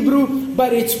in Hebrew,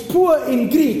 but it's poor in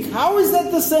Greek. How is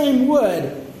that the same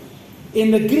word?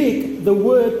 In the Greek, the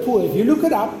word poor, if you look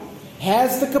it up,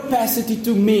 has the capacity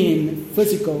to mean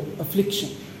physical affliction.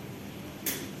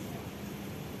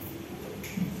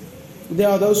 There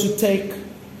are those who take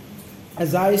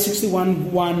Isaiah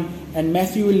 61:1 and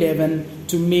Matthew 11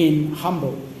 to mean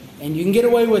humble. And you can get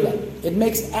away with it. It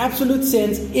makes absolute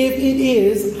sense if it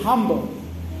is humble.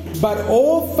 But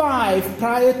all five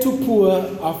prior to poor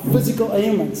are physical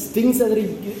ailments, things that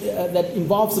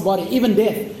involves the body. Even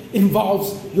death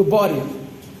involves your body.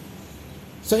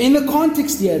 So in the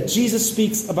context here, Jesus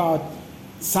speaks about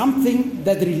something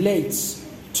that relates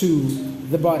to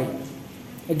the body.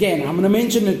 Again, I'm going to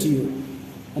mention it to you.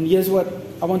 And here's what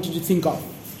I want you to think of.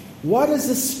 What does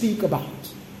this speak about?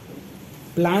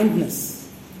 Blindness.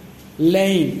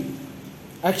 Lame.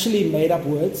 Actually made up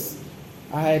words.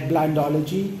 I had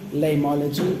blindology,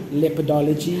 lameology,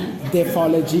 lepidology,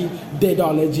 deafology,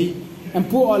 deadology, and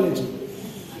poorology.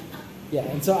 Yeah,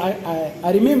 and so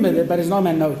I remember that, but it's not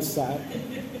my notes.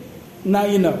 Now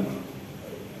you know.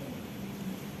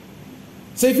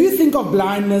 So if you think of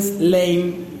blindness,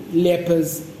 lame,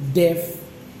 lepers, deaf,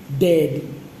 dead,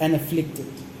 and afflicted,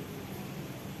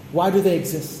 why do they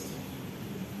exist?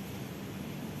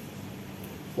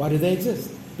 Why do they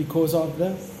exist? Because of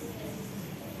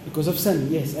sin.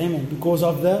 Yes, amen. Because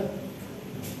of the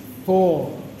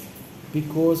fall.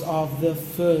 Because of the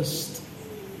first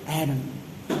Adam.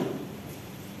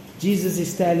 Jesus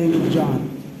is telling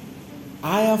John,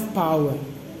 I have power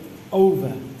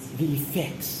over the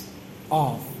effects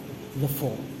of the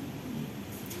fall.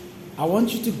 I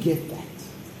want you to get that.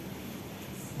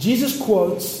 Jesus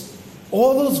quotes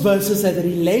all those verses that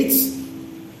relates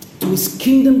to his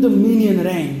kingdom dominion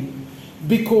reign,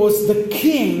 because the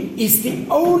king is the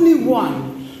only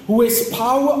one who has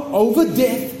power over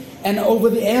death and over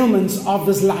the ailments of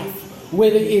this life.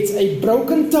 Whether it's a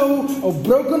broken toe, a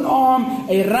broken arm,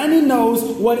 a runny nose,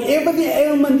 whatever the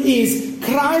ailment is,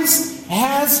 Christ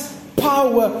has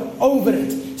power over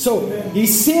it. So he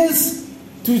says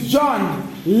to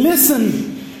John,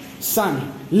 listen,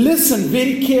 son, listen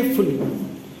very carefully.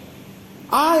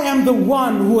 I am the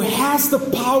one who has the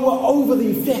power over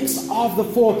the effects of the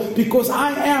fall, because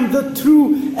I am the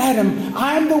true Adam.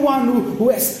 I am the one who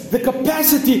has the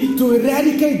capacity to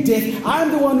eradicate death. I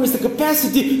am the one who has the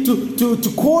capacity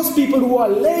to cause people who are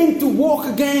lame to walk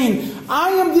again. I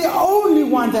am the only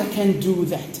one that can do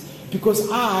that, because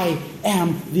I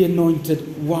am the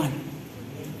anointed one.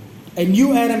 A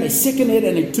new Adam, a second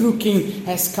Adam, and a true king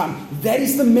has come. That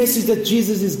is the message that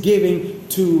Jesus is giving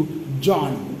to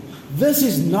John. This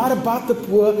is not about the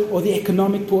poor or the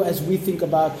economic poor as we think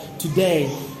about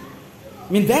today.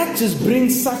 I mean, that just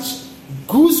brings such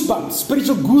goosebumps,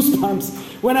 spiritual goosebumps,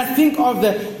 when I think of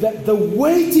the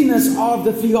weightiness of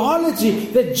the theology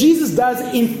that Jesus does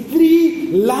in 3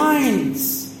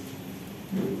 lines.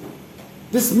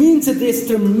 This means that there's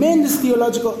tremendous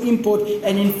theological import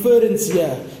and inference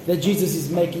here that Jesus is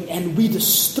making, and we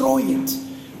destroy it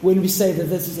when we say that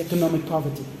this is economic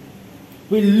poverty.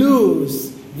 We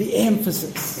lose the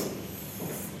emphasis.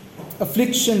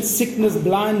 Affliction, sickness,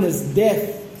 blindness,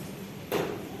 death.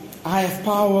 I have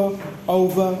power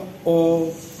over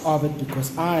all of it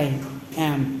because I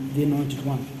am the Anointed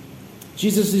One.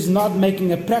 Jesus is not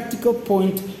making a practical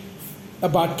point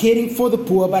about caring for the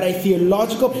poor, but a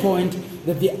theological point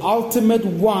that the ultimate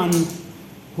one,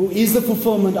 who is the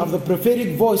fulfillment of the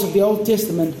prophetic voice of the Old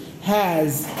Testament,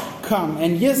 has come.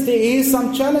 And yes, there is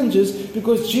some challenges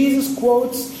because Jesus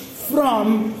quotes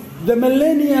from the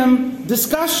millennium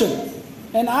discussion.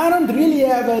 And I don't really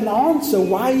have an answer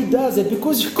why he does it,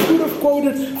 because you could have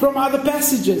quoted from other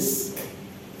passages.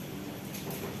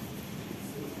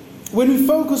 When we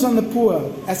focus on the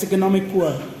poor as economic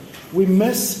poor, we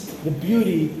miss the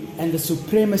beauty and the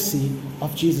supremacy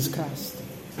of Jesus Christ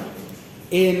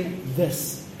in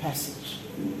this passage.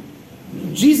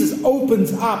 Jesus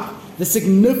opens up the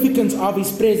significance of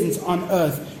his presence on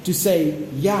earth to say,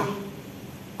 yeah,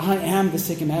 I am the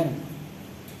second Adam,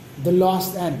 the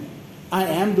last Adam. I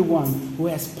am the one who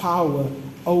has power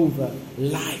over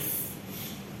life.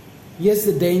 Here's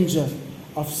the danger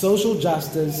of social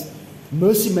justice,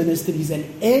 mercy ministries, and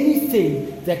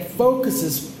anything that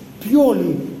focuses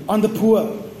purely on the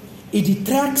poor. It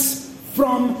detracts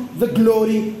from the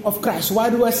glory of Christ. Why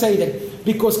do I say that?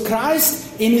 Because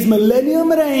Christ, in his millennium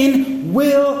reign,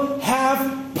 will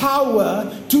have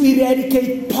power to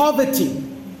eradicate poverty.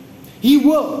 He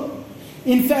will.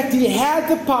 In fact, he had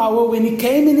the power when he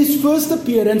came in his first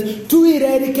appearance to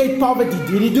eradicate poverty.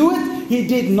 Did he do it? He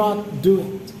did not do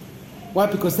it. Why?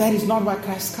 Because that is not why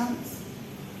Christ comes.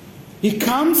 He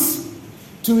comes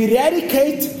to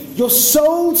eradicate your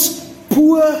soul's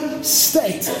poor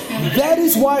state. That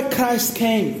is why Christ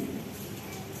came.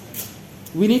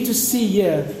 We need to see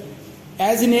here,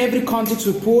 as in every context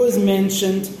where poor is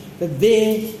mentioned, that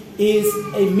there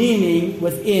is a meaning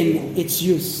within its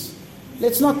use.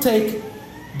 Let's not take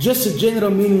just a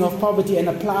general meaning of poverty and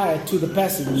apply it to the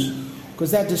passage,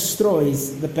 because that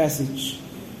destroys the passage.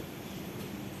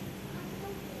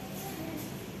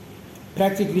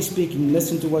 Practically speaking,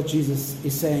 listen to what Jesus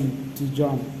is saying to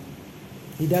John.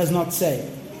 He does not say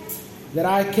that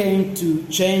I came to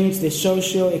change the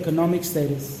socio-economic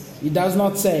status. He does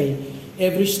not say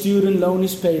every student loan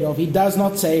is paid off. He does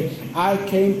not say I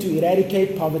came to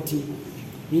eradicate poverty.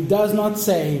 He does not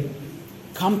say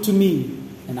come to me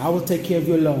and I will take care of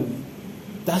your loan.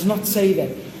 Does not say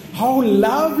that. How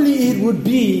lovely it would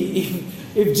be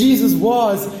if Jesus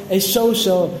was a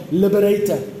social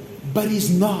liberator, but he's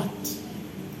not.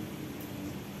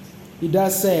 He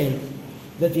does say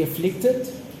that the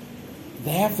afflicted,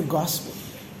 they have the gospel.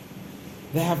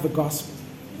 They have the gospel.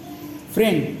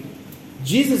 Friend,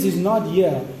 Jesus is not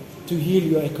here to heal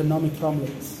your economic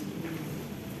problems.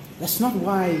 That's not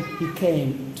why he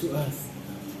came to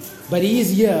earth. But he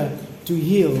is here to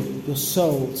heal your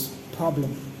soul's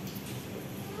problem.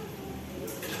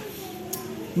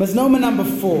 Misnomer number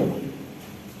 4.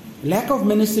 Lack of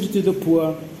ministry to the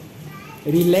poor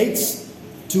relates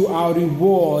to our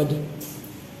reward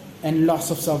and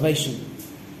loss of salvation.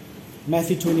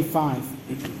 Matthew 25.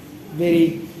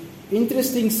 Very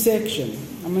interesting section.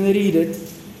 I'm going to read it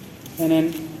and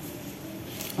then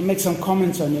I'll make some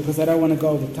comments on it because I don't want to go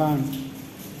over time.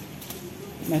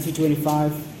 Matthew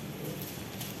 25,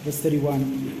 verse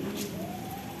 31.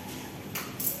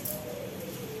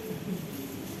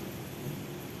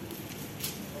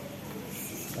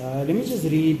 Let me just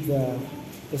read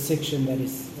the section that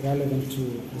is relevant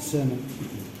to the sermon.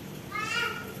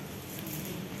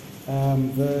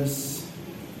 Verse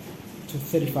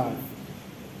 35.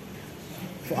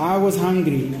 For I was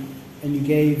hungry, and you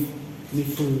gave me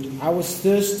food. I was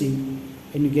thirsty,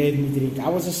 and you gave me drink. I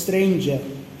was a stranger,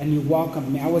 and you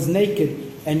welcomed me. I was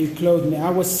naked, and you clothed me.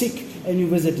 I was sick, and you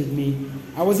visited me.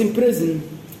 I was in prison,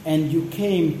 and you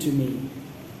came to me.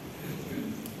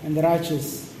 And the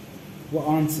righteous will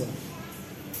answer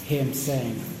him,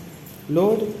 saying,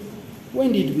 Lord,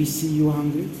 when did we see you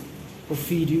hungry, or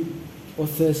feed you, or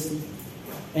thirsty,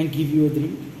 and give you a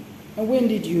drink? And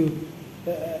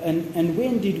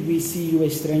when did we see you a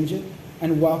stranger,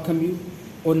 and welcome you,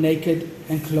 or naked,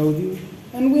 and clothe you?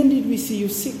 And when did we see you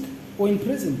sick, or in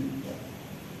prison,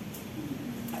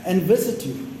 and visit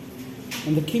you?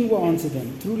 And the king will answer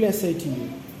them, Truly I say to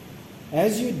you,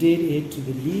 as you did it to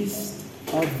the least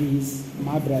of these,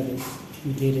 my brothers,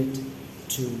 you did it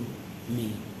to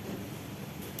me.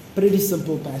 Pretty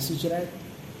simple passage, right?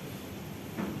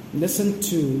 Listen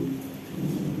to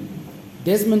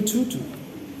Desmond Tutu.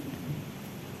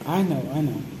 I know.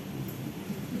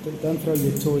 Don't throw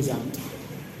your toys out.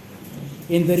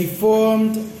 In the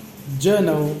Reformed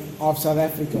Journal of South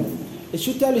Africa, it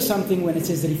should tell you something when it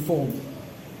says reformed.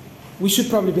 We should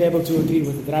probably be able to agree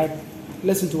with it, right?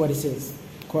 Listen to what it says.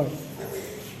 Quote,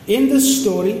 in this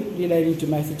story relating to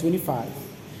Matthew 25,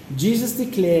 Jesus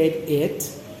declared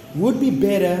it would be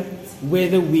better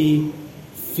whether we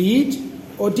feed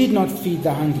or did not feed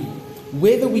the hungry,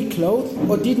 whether we clothed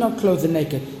or did not clothe the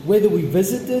naked, whether we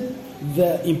visited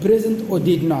the imprisoned or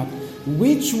did not,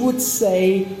 which would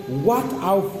say what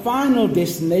our final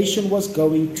destination was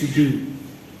going to be.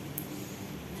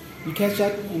 You catch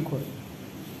that? End quote.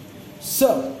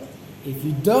 So, if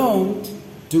you don't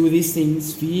do these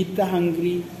things, feed the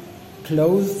hungry,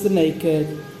 clothe the naked,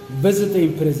 visit the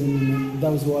imprisoned,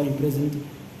 those who are imprisoned,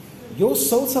 your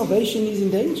soul salvation is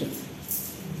in danger.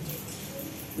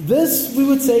 This, we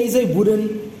would say, is a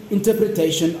wooden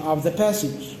interpretation of the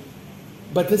passage.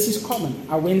 But this is common.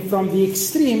 I went from the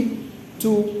extreme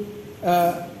to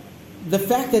the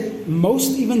fact that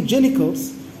most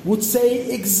evangelicals would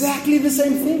say exactly the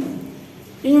same thing.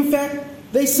 In fact,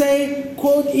 they say,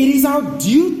 quote, it is our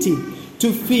duty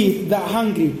to feed the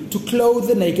hungry, to clothe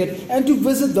the naked, and to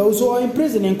visit those who are in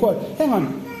prison, end quote. Hang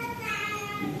on.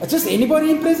 It's just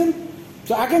anybody in prison?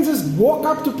 So I can just walk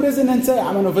up to prison and say,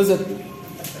 I'm going to visit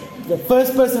the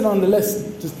first person on the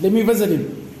list. Just let me visit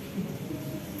him.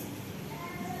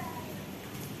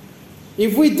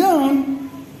 If we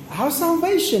don't, our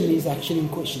salvation is actually in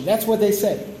question. That's what they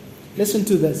say. Listen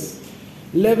to this.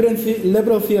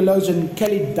 Liberal theologian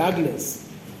Kelly Douglas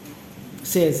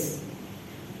says,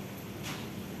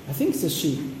 I think it's a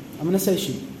she. I'm going to say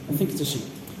she. I think it's a she.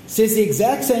 Says the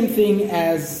exact same thing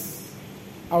as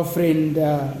our friend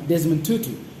Desmond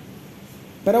Tutu.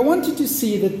 But I want you to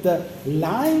see that the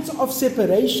lines of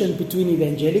separation between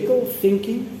evangelical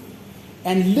thinking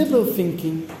and liberal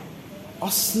thinking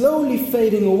are slowly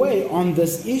fading away on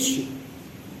this issue.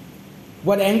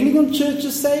 What Anglican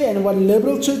churches say and what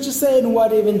liberal churches say and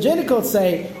what evangelicals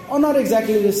say are not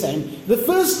exactly the same. The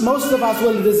first, most of us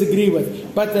will disagree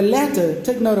with, but the latter,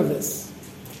 take note of this.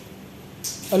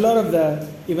 A lot of the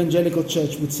evangelical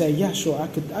church would say, yeah, sure,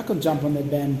 I could jump on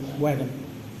that bandwagon.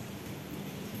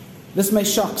 This may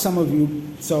shock some of you,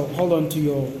 so hold on to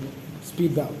your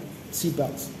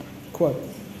seatbelts. Quote,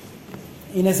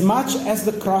 inasmuch as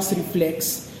the cross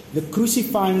reflects the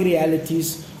crucifying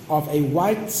realities of a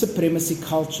white supremacy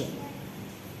culture,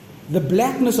 the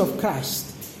blackness of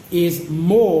Christ is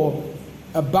more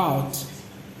than about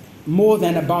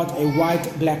a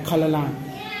white-black color line.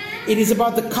 It is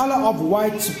about the color of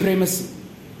white supremacy.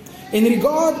 In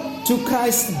regard to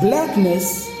Christ's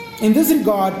blackness, in this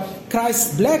regard,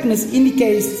 Christ's blackness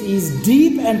indicates his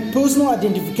deep and personal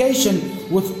identification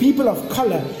with people of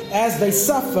color as they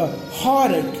suffer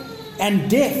heartache and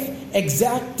death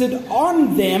exacted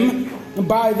on them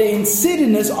by the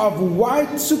insidiousness of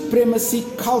white supremacy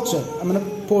culture. I'm going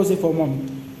to pause here for a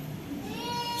moment.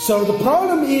 So the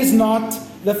problem is not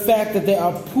the fact that they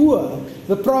are poor.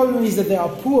 The problem is that they are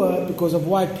poor because of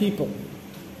white people.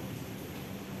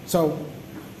 So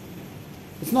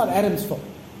it's not Adam's fault.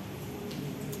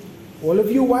 All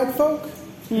of you white folk?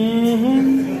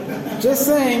 Just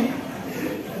saying.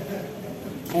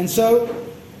 And so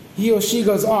he or she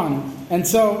goes on. And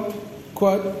so,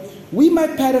 quote, we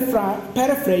might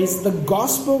paraphrase the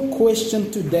gospel question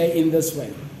today in this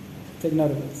way. Take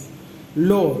note of this.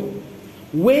 Lord,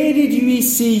 where did we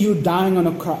see you dying on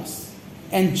a cross?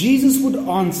 And Jesus would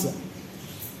answer,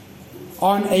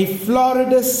 on a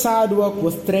Florida sidewalk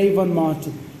with Trayvon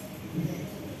Martin,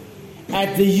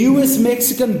 at the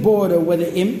U.S.-Mexican border with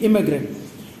an immigrant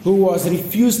who was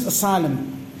refused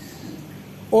asylum,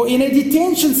 or in a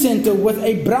detention center with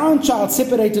a brown child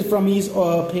separated from his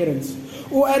or her parents,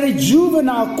 or at a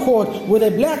juvenile court with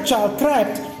a black child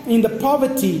trapped in the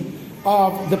poverty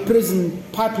of the prison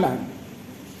pipeline.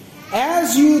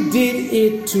 As you did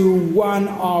it to one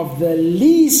of the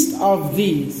least of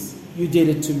these, you did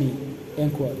it to me.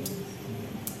 End quote.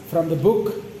 From the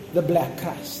book, The Black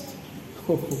Christ.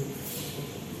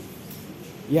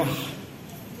 Yeah.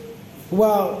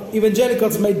 Well,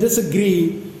 evangelicals may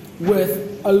disagree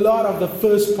with a lot of the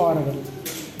first part of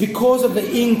it because of the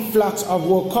influx of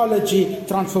workology,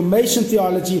 transformation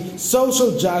theology,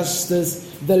 social justice.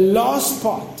 The last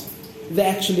part they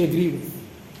actually agree with.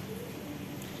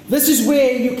 This is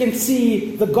where you can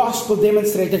see the gospel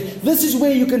demonstrated. This is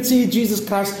where you can see Jesus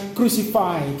Christ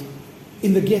crucified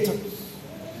in the ghettos,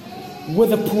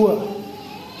 with the poor,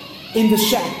 in the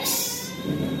shacks,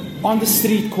 on the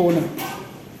street corner.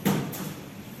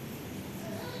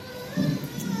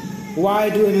 Why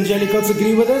do evangelicals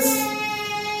agree with us?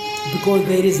 because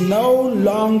there is no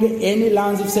longer any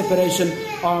lines of separation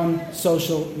on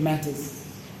social matters.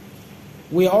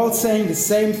 We are all saying the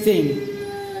same thing.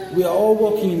 We are all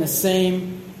walking in the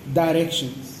same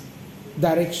direction.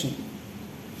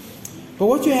 But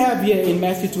what you have here in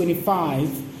Matthew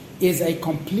 25 is a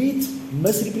complete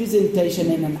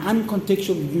misrepresentation and an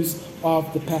uncontextual use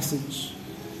of the passage.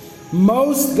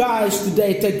 Most guys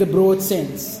today take the broad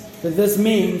sense that this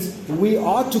means we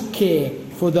are to care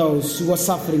for those who are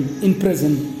suffering in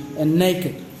prison and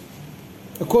naked.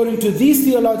 According to these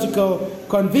theological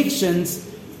convictions,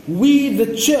 we,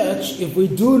 the church, if we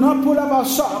do not pull up our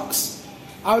socks,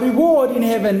 our reward in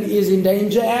heaven is in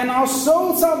danger and our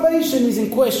soul salvation is in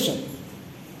question.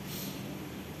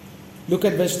 Look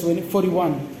at verse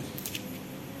 41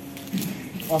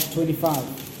 of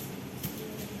 25.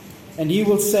 And he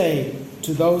will say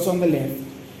to those on the left,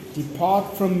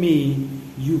 "Depart from me,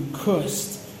 you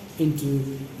cursed,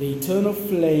 into the eternal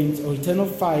flames or eternal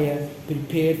fire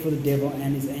prepared for the devil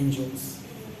and his angels."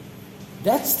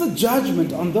 That's the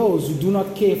judgment on those who do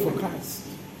not care for Christ.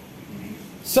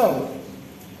 So,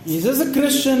 is this a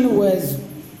Christian who has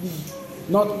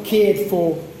not cared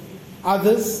for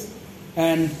others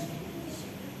and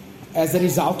as a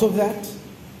result of that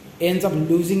ends up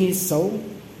losing his soul?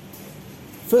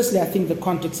 Firstly, I think the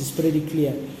context is pretty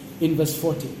clear in verse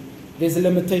 40. There's a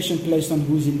limitation placed on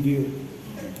who's in view.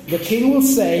 The king will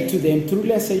say to them,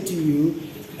 "Truly I say to you,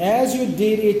 as you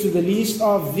did it to the least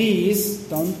of these,"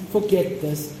 don't forget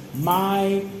this,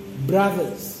 "my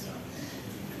brothers."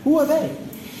 Who are they?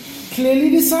 Clearly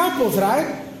disciples,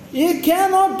 right? It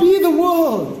cannot be the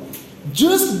world.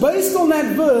 Just based on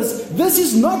that verse, this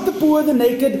is not the poor, the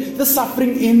naked, the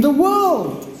suffering in the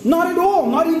world. Not at all,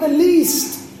 not in the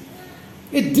least.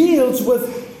 It deals with,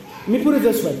 let me put it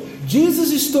this way,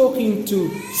 Jesus is talking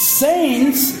to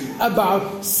saints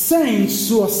about saints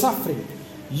who are suffering.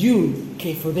 You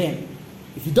care for them.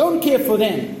 If you don't care for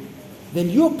them, then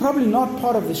you're probably not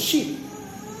part of the sheep.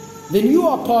 Then you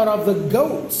are part of the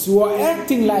goats who are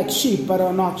acting like sheep but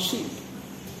are not sheep.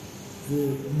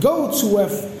 The goats who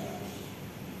have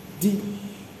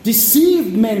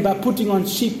deceived men by putting on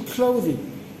sheep clothing.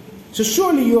 So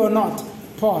surely you are not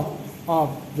part of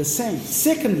the saints.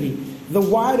 Secondly, the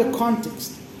wider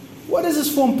context. What does this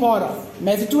form part of?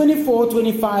 Matthew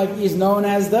 24:25 is known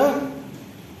as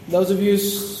those of you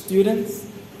students,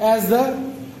 as the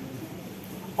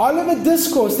Olivet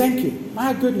Discourse. Thank you.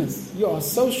 My goodness, you are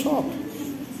so sharp.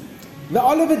 The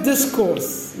Olivet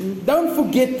Discourse. Don't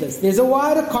forget this. There's a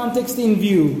wider context in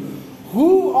view.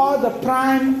 Who are the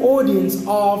prime audience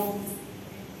of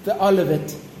the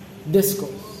Olivet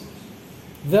Discourse?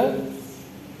 The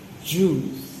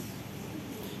Jews.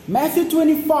 Matthew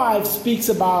 25 speaks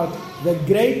about the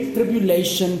Great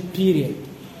Tribulation period,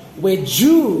 where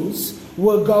Jews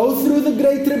will go through the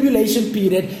Great Tribulation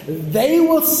period. They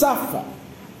will suffer.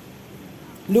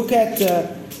 Look at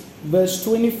verse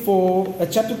 24,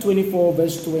 chapter 24,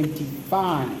 verse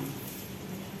 25.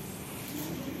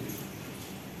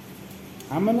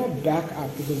 I'm going to back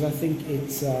up because I think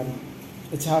it's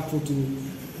helpful to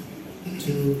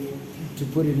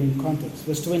put it in context.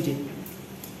 Verse 20.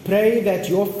 Pray that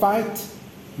your fight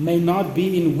may not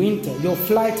be in winter. Your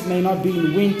flight may not be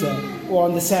in winter or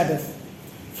on the Sabbath.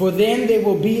 For then there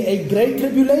will be a great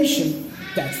tribulation.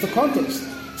 That's the context.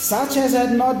 Such as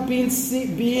had not been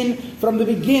from the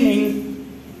beginning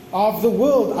of the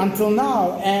world until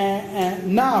now,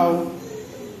 and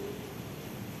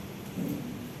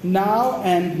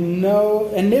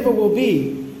never will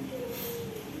be.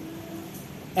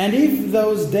 And if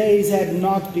those days had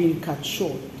not been cut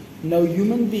short, no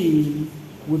human being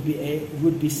would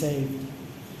be saved.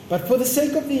 But for the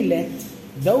sake of the elect,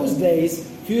 those days,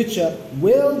 future,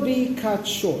 will be cut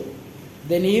short.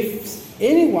 Then if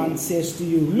anyone says to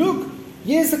you, "Look,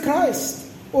 here's the Christ,"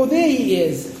 or "There he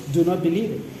is," do not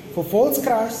believe it. For false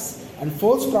Christs and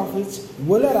false prophets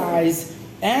will arise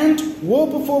and will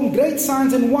perform great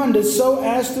signs and wonders so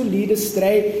as to lead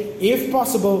astray, if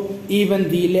possible, even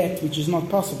the elect, which is not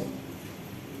possible.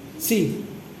 See,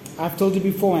 I've told you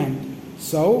beforehand.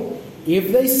 So,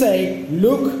 if they say,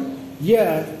 "Look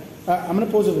here," I'm going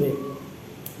to pause over there.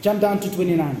 Jump down to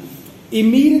 29.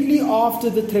 Immediately after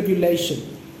the tribulation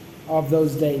of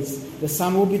those days, the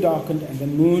sun will be darkened, and the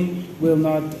moon will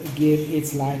not give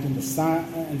its light, and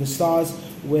the stars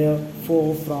will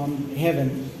fall from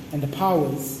heaven, and the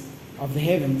powers of the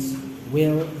heavens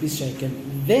will be shaken.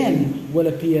 Then will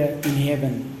appear in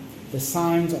heaven the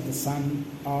signs of the Son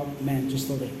of Man. Just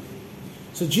still there.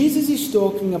 So Jesus is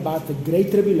talking about the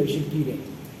Great Tribulation period.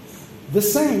 The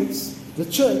saints, the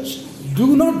church,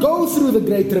 do not go through the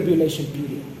Great Tribulation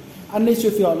period unless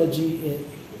your theology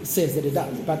says that it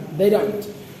does, but they don't.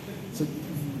 So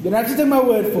you don't have to take my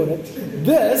word for it.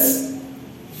 This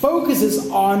focuses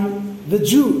on the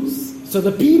Jews. So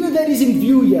the period that is in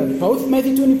view here, both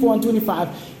Matthew 24 and 25,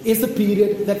 is the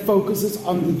period that focuses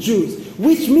on the Jews.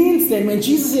 Which means then when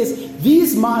Jesus says,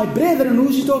 these my brethren,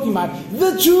 who's he talking about?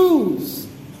 The Jews.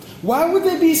 Why would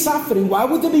they be suffering? Why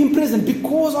would they be in prison?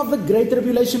 Because of the Great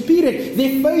Tribulation period.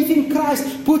 Their faith in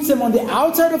Christ puts them on the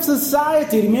outside of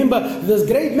society. Remember, this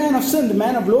great man of sin, the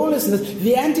man of lawlessness,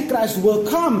 the Antichrist will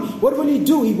come. What will he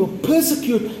do? He will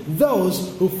persecute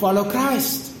those who follow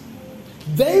Christ.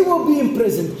 They will be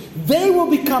imprisoned. They will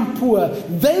become poor.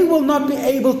 They will not be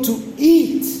able to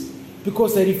eat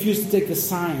because they refuse to take the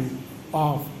sign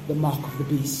of the mark of the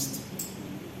beast.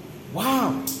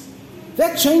 Wow.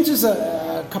 That changes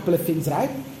a couple of things, right?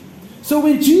 So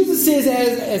when Jesus says,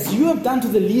 as you have done to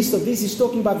the least of this, he's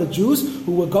talking about the Jews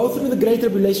who will go through the Great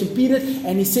Tribulation period,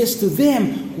 and he says to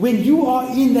them, when you are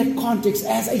in that context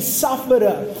as a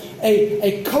sufferer,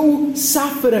 a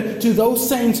co-sufferer to those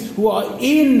saints who are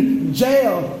in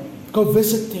jail, go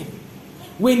visit them.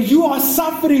 When you are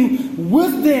suffering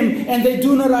with them and they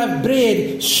do not have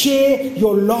bread, share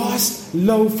your last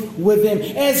loaf with them.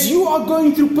 As you are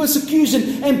going through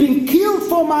persecution and being killed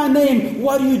for my name,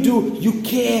 what do? You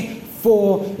care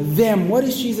for them. What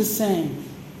is Jesus saying?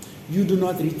 You do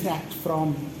not retract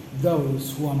from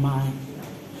those who are mine.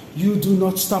 You do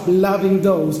not stop loving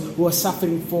those who are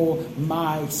suffering for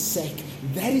my sake.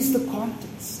 That is the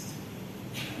context.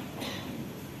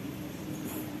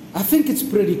 I think it's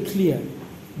pretty clear.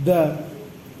 The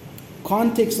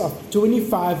context of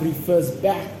 25 refers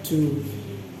back to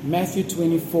Matthew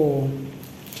 24,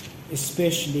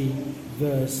 especially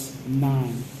verse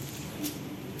 9.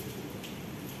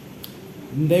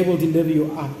 And they will deliver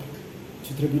you up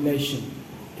to tribulation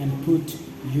and put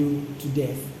you to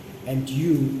death, and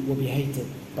you will be hated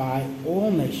by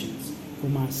all nations for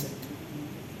my sake.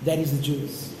 That is the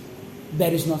Jews.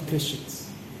 That is not Christians.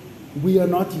 We are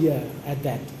not here at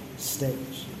that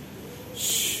stage.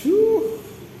 Shoo.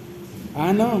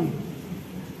 I know.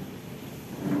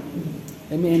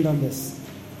 Let me end on this.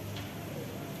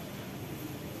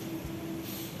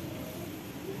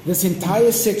 This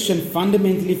entire section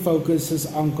fundamentally focuses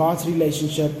on God's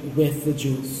relationship with the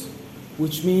Jews,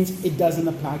 which means it doesn't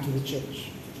apply to the church.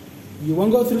 You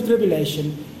won't go through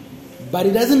tribulation, but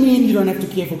it doesn't mean you don't have to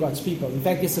care for God's people. In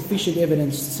fact, there's sufficient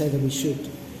evidence to say that we should.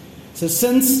 So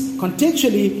since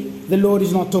contextually the Lord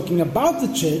is not talking about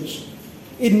the church,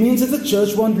 it means that the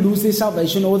church won't lose their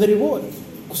salvation or the reward.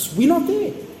 Because we're not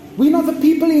there. We're not the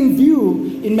people in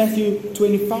view in Matthew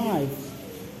 25.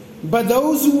 But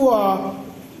those who are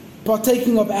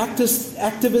partaking of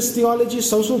activist theology,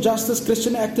 social justice,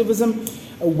 Christian activism,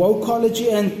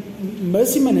 wokeology, and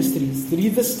mercy ministries,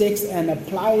 read this text and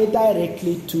apply it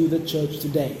directly to the church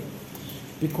today.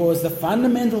 Because the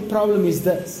fundamental problem is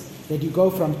this, that you go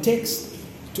from text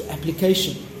to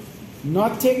application,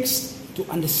 not text to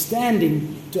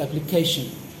understanding to application.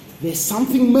 There's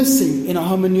something missing in our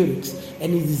hermeneutics,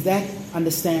 and it is that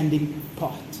understanding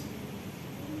part.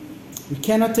 We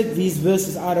cannot take these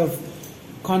verses out of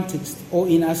context or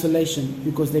in isolation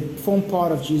because they form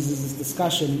part of Jesus'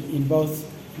 discussion in both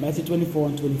Matthew 24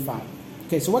 and 25.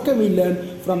 Okay, so what can we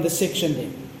learn from the section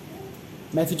then?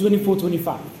 Matthew 24,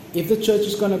 25. If the church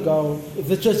is going to go, if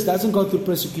the church doesn't go through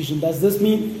persecution, does this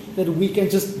mean that we can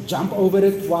just jump over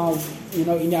it while,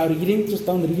 in our reading, just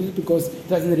don't read it because it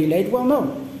doesn't relate? Well,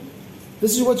 no.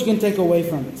 This is what you can take away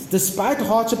from it. Despite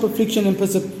hardship, affliction, and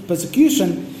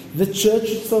persecution, the church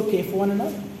should still care for one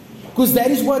another. Because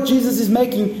that is what Jesus is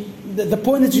making, the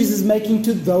point that Jesus is making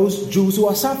to those Jews who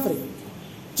are suffering.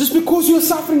 Just because you're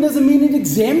suffering doesn't mean it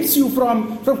exempts you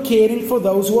from caring for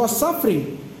those who are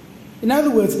suffering. In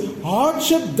other words,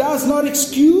 hardship does not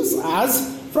excuse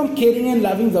us from caring and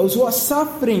loving those who are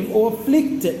suffering or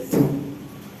afflicted.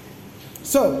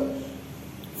 So,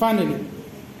 finally,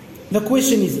 the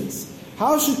question is this.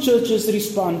 How should churches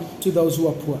respond to those who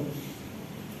are poor?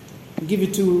 I'll give you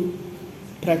two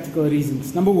practical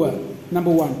reasons. Number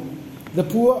one, the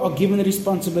poor are given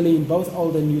responsibility in both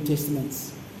Old and New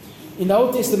Testaments. In the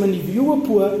Old Testament, if you were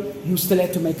poor, you still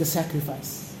had to make a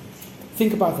sacrifice.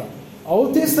 Think about that.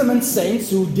 Old Testament saints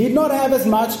who did not have as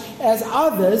much as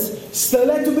others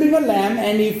still had to bring a lamb,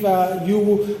 and if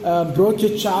you brought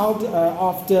your child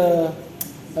after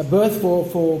birth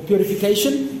for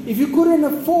purification, if you couldn't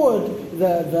afford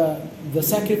the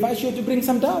sacrifice, you had to bring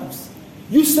some doves.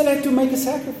 You still had to make a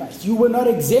sacrifice. You were not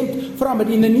exempt from it.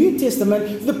 In the New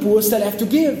Testament, the poor still have to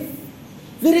give.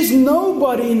 There is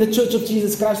nobody in the Church of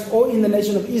Jesus Christ or in the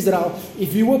nation of Israel,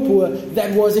 if you were poor,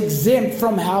 that was exempt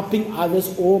from helping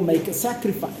others or make a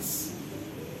sacrifice.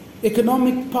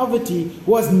 Economic poverty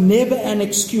was never an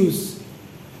excuse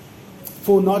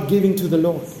for not giving to the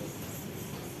Lord.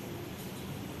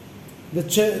 The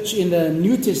church in the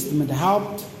New Testament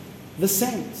helped the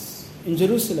saints in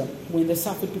Jerusalem when they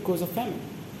suffered because of famine.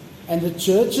 And the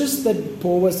churches that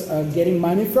Paul was getting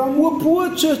money from were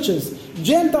poor churches,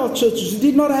 Gentile churches who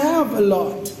did not have a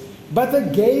lot, but they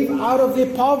gave out of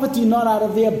their poverty, not out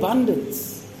of their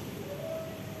abundance.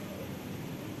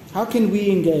 How can we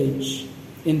engage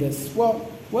in this? Well,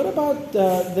 what about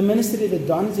the ministry that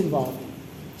Don is involved in?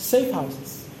 Safe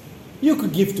houses. You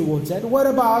could give towards that. What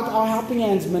about our Helping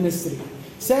Hands ministry?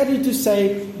 Sadly to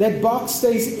say, that box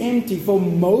stays empty for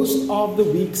most of the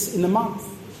weeks in the month.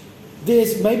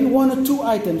 There's maybe one or two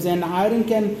items, and Irene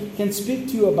can speak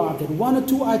to you about it. One or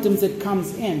two items that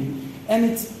comes in. And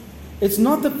it's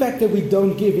not the fact that we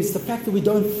don't give, it's the fact that we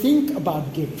don't think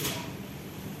about giving.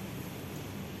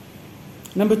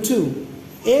 Number two,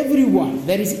 everyone,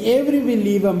 that is every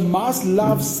believer, must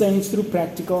love saints through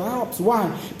practical helps.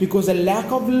 Why? Because a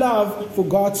lack of love for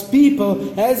God's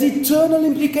people has eternal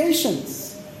implications.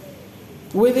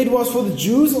 Whether it was for the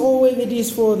Jews or whether it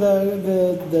is for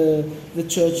the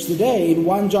church today. In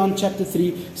 1 John chapter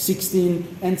 3,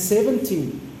 16 and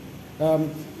 17. Let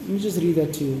me just read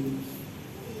that to you.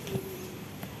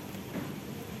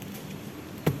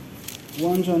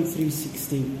 1 John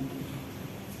 3:16.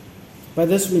 By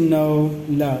this we know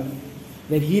love,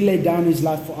 that he laid down his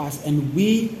life for us, and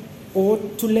we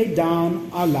ought to lay down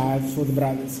our lives for the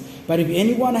brothers. But if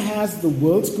anyone has the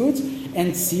world's goods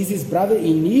and sees his brother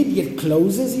in need, yet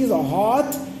closes his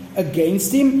heart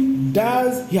against him,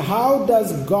 how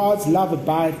does God's love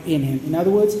abide in him? In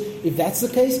other words, if that's the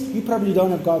case, you probably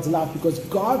don't have God's love, because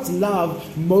God's love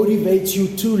motivates you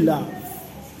to love.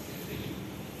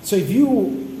 So if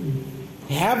you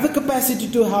have the capacity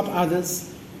to help others,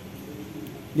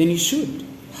 then you should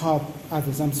help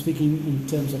others. I'm speaking in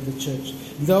terms of the church.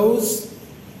 Those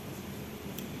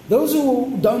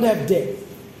who don't have debt,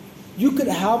 you could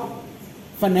help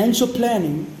financial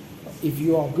planning, if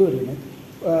you are good in it.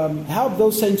 Help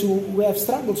those saints who have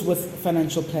struggles with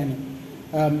financial planning.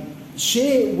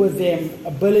 Share with them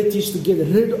abilities to get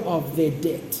rid of their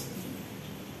debt.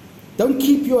 Don't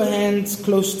keep your hands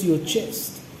close to your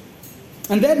chest.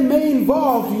 And that may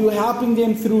involve you helping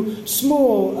them through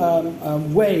small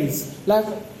ways. Like,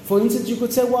 for instance, you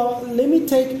could say, well, let me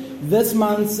take this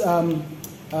month's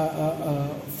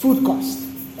food cost.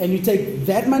 And you take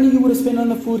that money you would have spent on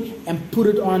the food and put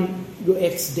it on your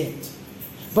ex-debt.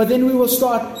 But then we will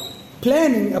start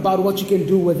planning about what you can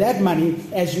do with that money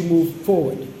as you move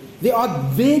forward. There are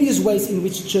various ways in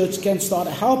which church can start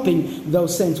helping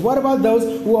those saints. What about those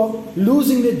who are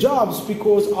losing their jobs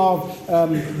because of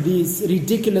these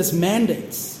ridiculous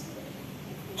mandates?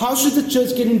 How should the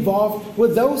church get involved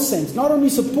with those saints? Not only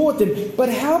support them, but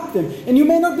help them. And you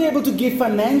may not be able to give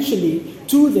financially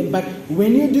to them, but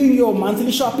when you're doing your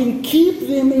monthly shopping, keep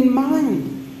them in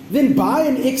mind. Then buy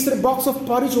an extra box of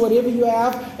porridge or whatever you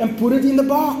have and put it in the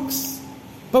box.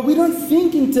 But we don't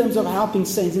think in terms of helping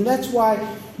saints, and that's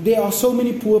why there are so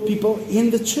many poor people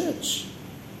in the church.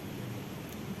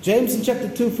 James in chapter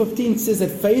 2:15 says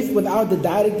that faith without the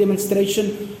direct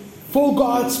demonstration for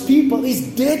God's people is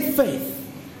dead faith.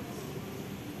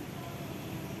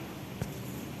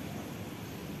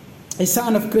 A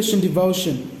sign of Christian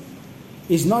devotion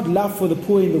is not love for the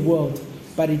poor in the world,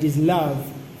 but it is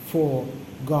love for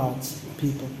God's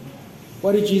people.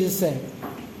 What did Jesus say?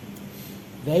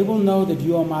 They will know that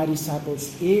you are my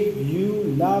disciples if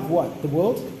you love what? The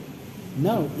world?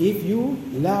 No, if you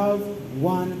love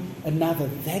one another.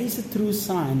 That is a true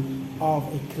sign of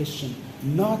a Christian,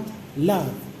 not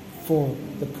love for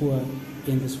the poor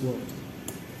in this world.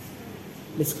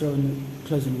 Let's close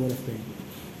in a word of prayer.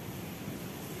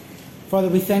 Father,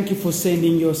 we thank you for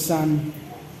sending your Son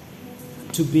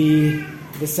to be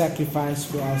the sacrifice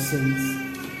for our sins.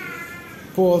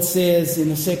 Paul says in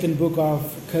the second book of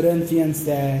Corinthians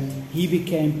that he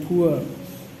became poor.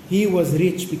 He was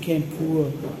rich, became poor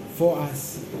for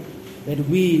us, that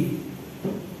we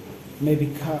may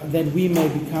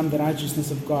become the righteousness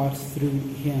of God through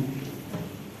him.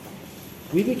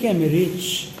 We became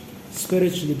rich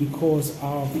spiritually because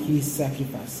of his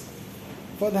sacrifice.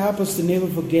 Father, help us to never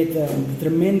forget the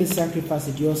tremendous sacrifice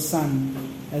that your Son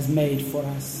has made for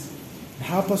us.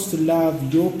 Help us to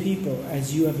love your people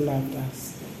as you have loved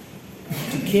us,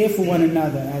 to care for one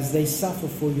another as they suffer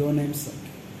for your name's sake.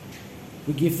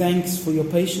 We give thanks for your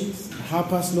patience.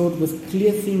 Help us, Lord, with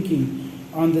clear thinking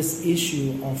on this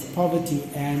issue of poverty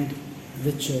and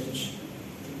the church,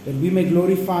 that we may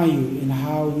glorify you in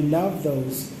how we love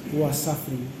those who are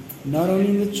suffering, not only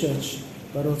in the church,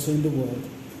 but also in the world.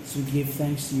 So we give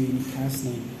thanks to you in Christ's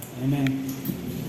name. Amen.